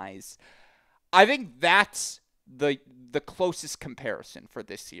semis. I think that's the closest comparison for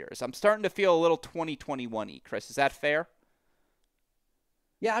this year. So I'm starting to feel a little 2021-y, Chris. Is that fair?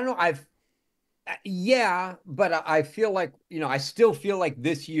 Yeah, I don't know. But I feel like, I still feel like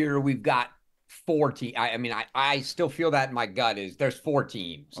this year we've got 4 teams. I still feel that in my gut is there's 4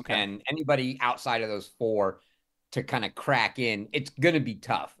 teams. Okay. And anybody outside of those 4 to kind of crack in, it's going to be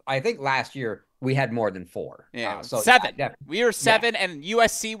tough. I think last year we had more than 4. Yeah, so 7. Yeah, we were 7, and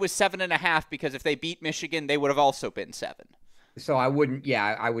USC was 7.5 because if they beat Michigan, they would have also been 7. So I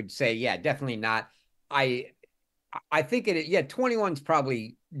would say, definitely not. I think 21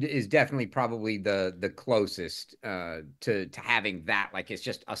 is definitely probably the closest to having that. Like, it's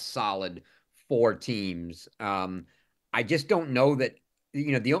just a solid 4 teams. I just don't know that,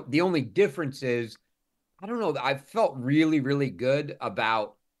 the only difference is, I don't know. I felt really, really good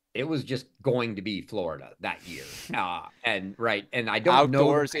about it was just going to be Florida that year. And I don't know.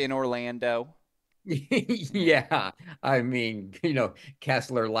 Outdoors in Orlando. Yeah.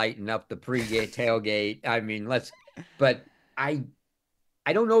 Kessler lighting up the pregame tailgate. But I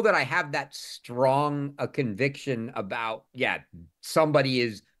don't know that I have that strong a conviction about, somebody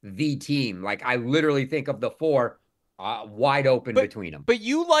is the team. Like, I literally think of the 4 wide open between them. But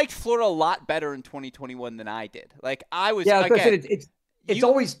you liked Florida a lot better in 2021 than I did. Like, I was, it's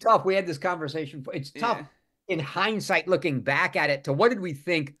always tough. We had this conversation. It's tough in hindsight looking back at it to what did we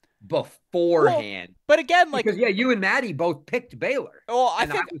think beforehand. Well, but again, because you and Maddie both picked Baylor. Well,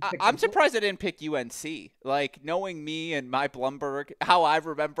 I'm surprised I didn't pick UNC. Like, knowing me and my Blumberg, how I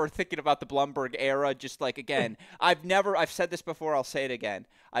remember thinking about the Blumberg era, just like, again, I've said this before, I'll say it again.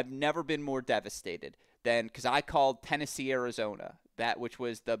 I've never been more devastated than, because I called Tennessee, Arizona, which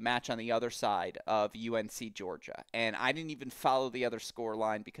was the match on the other side of UNC Georgia. And I didn't even follow the other score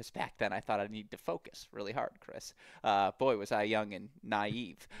line because back then I thought I needed to focus really hard, Chris. Boy, was I young and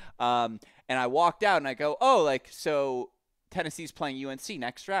naive. And I walked out and I go, so Tennessee's playing UNC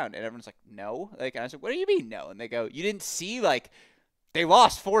next round. And everyone's like, no. And I was like, what do you mean no? And they go, you didn't see, they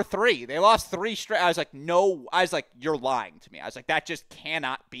lost 4-3. They lost 3 straight. I was like, no. I was like, you're lying to me. I was like, that just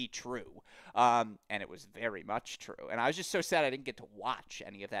cannot be true. And it was very much true. And I was just so sad I didn't get to watch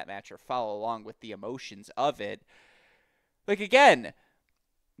any of that match or follow along with the emotions of it. Again,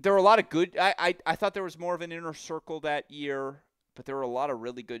 there were a lot of good. I thought there was more of an inner circle that year, but there were a lot of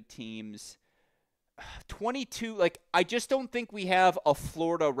really good teams. 22, I just don't think we have a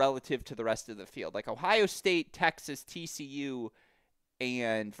Florida relative to the rest of the field. Ohio State, Texas, TCU,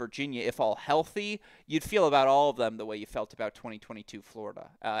 and Virginia, if all healthy, you'd feel about all of them the way you felt about 2022 Florida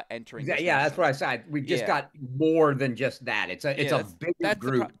entering. Yeah, that's what I said. We've just got more than just that. It's a bigger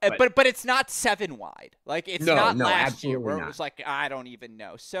group. But it's not 7 wide. It's not last year where not. It was I don't even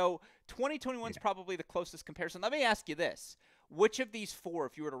know. So 2021 is probably the closest comparison. Let me ask you this. Which of these 4,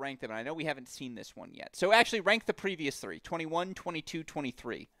 if you were to rank them, and I know we haven't seen this one yet. So actually rank the previous 3, 21, 22,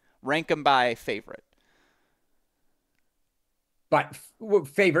 23. Rank them by favorite. But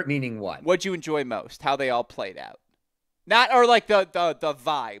favorite meaning what? What'd you enjoy most? How they all played out? Not or the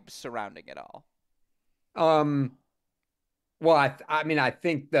vibes surrounding it all. Well, I mean, I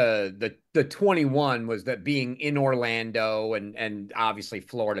think the 21 was that being in Orlando and obviously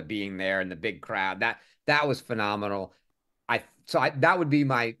Florida being there and the big crowd that was phenomenal. That would be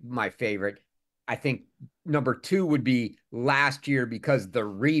my favorite. I think number two would be last year because the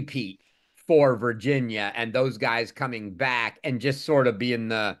repeat for Virginia and those guys coming back and just sort of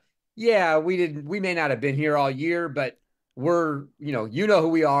being yeah, we may not have been here all year, but we're, you know who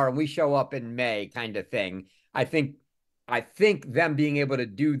we are and we show up in May kind of thing. I think I think them being able to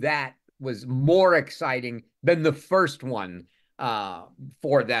do that was more exciting than the first one uh,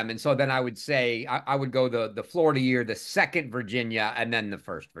 for them. And so then I would say I would go the Florida year, the second Virginia, and then the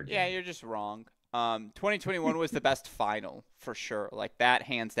first Yeah, Virginia. you're just wrong. 2021 was the best final for sure. Like that,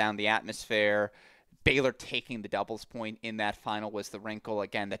 hands down, the atmosphere. Baylor taking the doubles point in that final was the wrinkle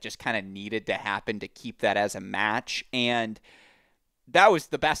again that just kind of needed to happen to keep that as a match, and that was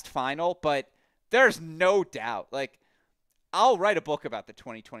the best final. But there's no doubt, like I'll write a book about the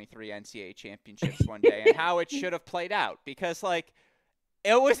 2023 NCAA championships one day and how it should have played out because like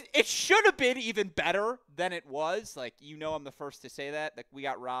it should have been even better than it was. Like, I'm the first to say that. Like, we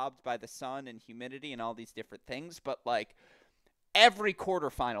got robbed by the sun and humidity and all these different things. But, like, every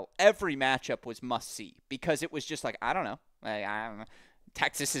quarterfinal, every matchup was must see because it was just like, I don't know. I don't know.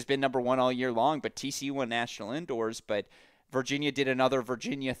 Texas has been number one all year long, but TCU won national indoors. But Virginia did another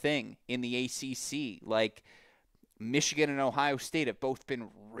Virginia thing in the ACC. Like, Michigan and Ohio State have both been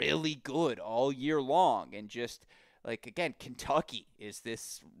really good all year long. And just like, again, Kentucky is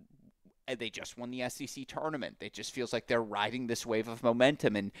this. They just won the SEC tournament. It just feels like they're riding this wave of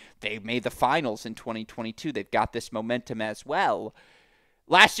momentum, and they made the finals in 2022. They've got this momentum as well.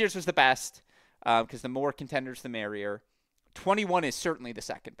 Last year's was the best because the more contenders, the merrier. 21 is certainly the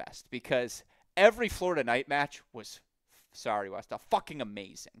second best because every Florida night match was, sorry, West, fucking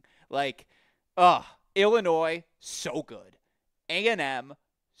amazing. Like, Illinois, so good. A&M,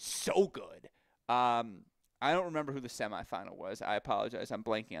 so good. I don't remember who the semifinal was. I apologize. I'm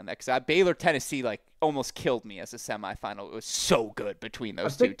blanking on that because Baylor, Tennessee, like almost killed me as a semifinal. It was so good between I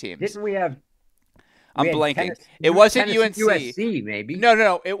those two think teams. didn't we have I'm we had blanking. It wasn't Tennessee UNC. USC maybe?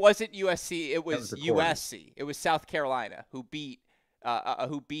 No. It wasn't USC. It That was was the quarter. USC. It was South Carolina who beat.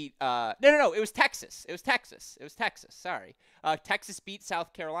 No. It was Texas. It was Texas. Sorry. Texas beat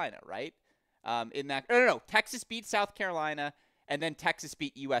South Carolina, right? In that. No. Texas beat South Carolina, and then Texas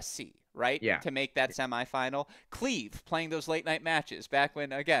beat USC, right? Yeah. To make that semifinal. Cleve playing those late night matches back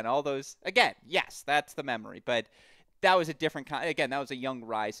when, again, all those. Again, yes, that's the memory, but. That was a different kind. Again, that was a young,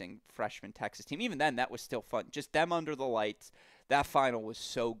 rising freshman Texas team. Even then, that was still fun. Just them under the lights. That final was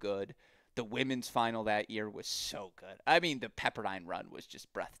so good. The women's final that year was so good. I mean, the Pepperdine run was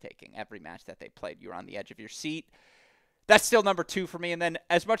just breathtaking. Every match that they played, you were on the edge of your seat. That's still number two for me. And then,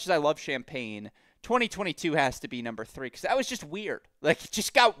 as much as I love Champaign, 2022 has to be number three because that was just weird. Like, it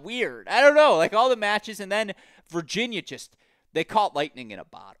just got weird. I don't know. Like, all the matches. And then Virginia they caught lightning in a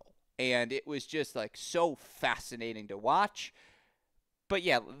bottle. And it was just like so fascinating to watch. But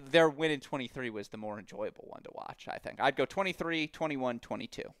yeah, their win in 23 was the more enjoyable one to watch, I think. I'd go 23, 21,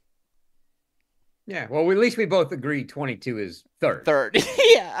 22. Yeah, well, at least we both agree 22 is third. Third.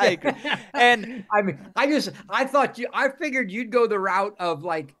 Yeah, I agree. And I mean, I figured you'd go the route of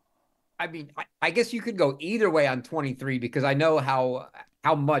like, I mean, I guess you could go either way on 23 because I know how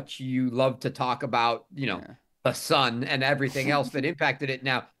much you love to talk about, yeah. the sun and everything else that impacted it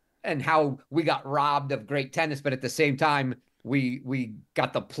now and how we got robbed of great tennis, but at the same time, we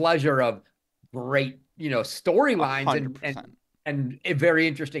got the pleasure of great, storylines 100%. and very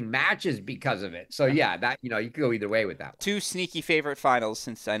interesting matches because of it. So yeah, that you could go either way with that one. Two sneaky favorite finals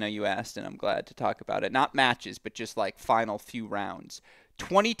since I know you asked, and I'm glad to talk about it. Not matches, but just like final few rounds.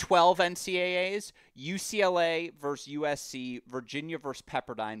 2012 NCAAs, UCLA versus USC, Virginia versus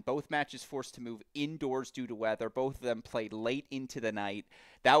Pepperdine. Both matches forced to move indoors due to weather. Both of them played late into the night.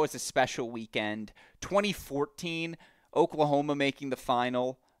 That was a special weekend. 2014, Oklahoma making the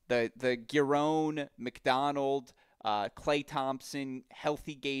final. The Giron, McDonald, Clay Thompson,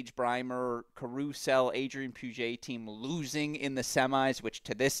 Healthy Gage Breimer, Carousel, Adrian Puget team losing in the semis, which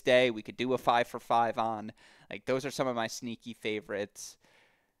to this day we could do a 5-for-5 on. Like, those are some of my sneaky favorites.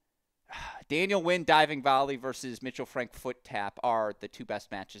 Daniel Wynn diving volley versus Mitchell Frank foot tap are the two best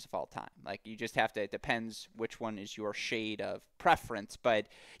matches of all time. Like, you just have to, it depends which one is your shade of preference. But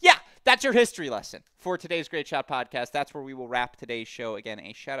yeah, that's your history lesson for today's Great Shot podcast. That's where we will wrap today's show. Again,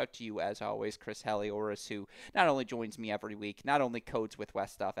 a shout out to you as always, Chris Halioris, who not only joins me every week, not only codes with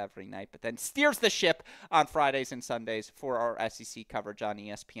Westhoff every night, but then steers the ship on Fridays and Sundays for our SEC coverage on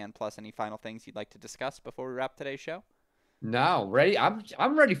ESPN. Plus, any final things you'd like to discuss before we wrap today's show? No, ready.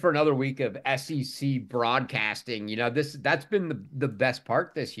 I'm ready for another week of SEC broadcasting. That's been the best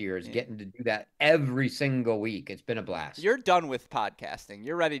part this year is Yeah. getting to do that every single week. It's been a blast. You're done with podcasting.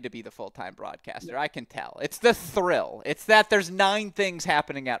 You're ready to be the full-time broadcaster. I can tell. It's the thrill. It's that there's 9 things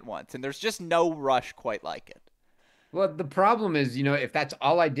happening at once, and there's just no rush quite like it. Well, the problem is, if that's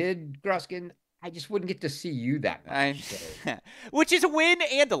all I did, Gruskin, I just wouldn't get to see you that I, much. So, which is a win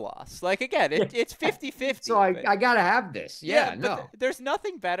and a loss. Like, again, it's yeah. 50-50. So I, But I gotta have this. yeah, Yeah, but no. there's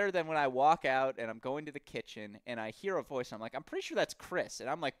nothing better than when I walk out and I'm going to the kitchen and I hear a voice. And I'm like, I'm pretty sure that's Chris, and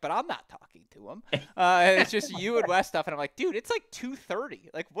I'm like, but I'm not talking to him. And it's just you and Wes stuff, and I'm like, dude, it's like 2:30.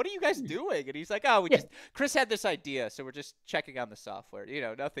 Like, what are you guys doing? And he's like, oh, Yeah. Chris had this idea, so we're just checking on the software.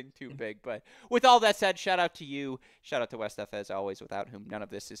 Nothing too big. But with all that said, shout out to you, shout out to Wes stuff as always, without whom none of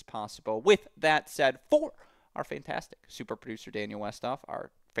this is possible. With that said, for our fantastic super producer Daniel Westoff,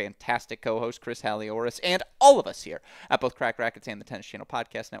 our fantastic co-host Chris Halioris, and all of us here at both Crack Rackets and the Tennis Channel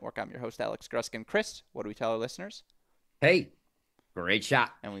Podcast Network, I'm your host Alex Gruskin. Chris, what do we tell our listeners? Hey, great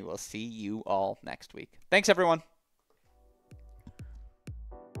shot. And we will see you all next week. Thanks, everyone.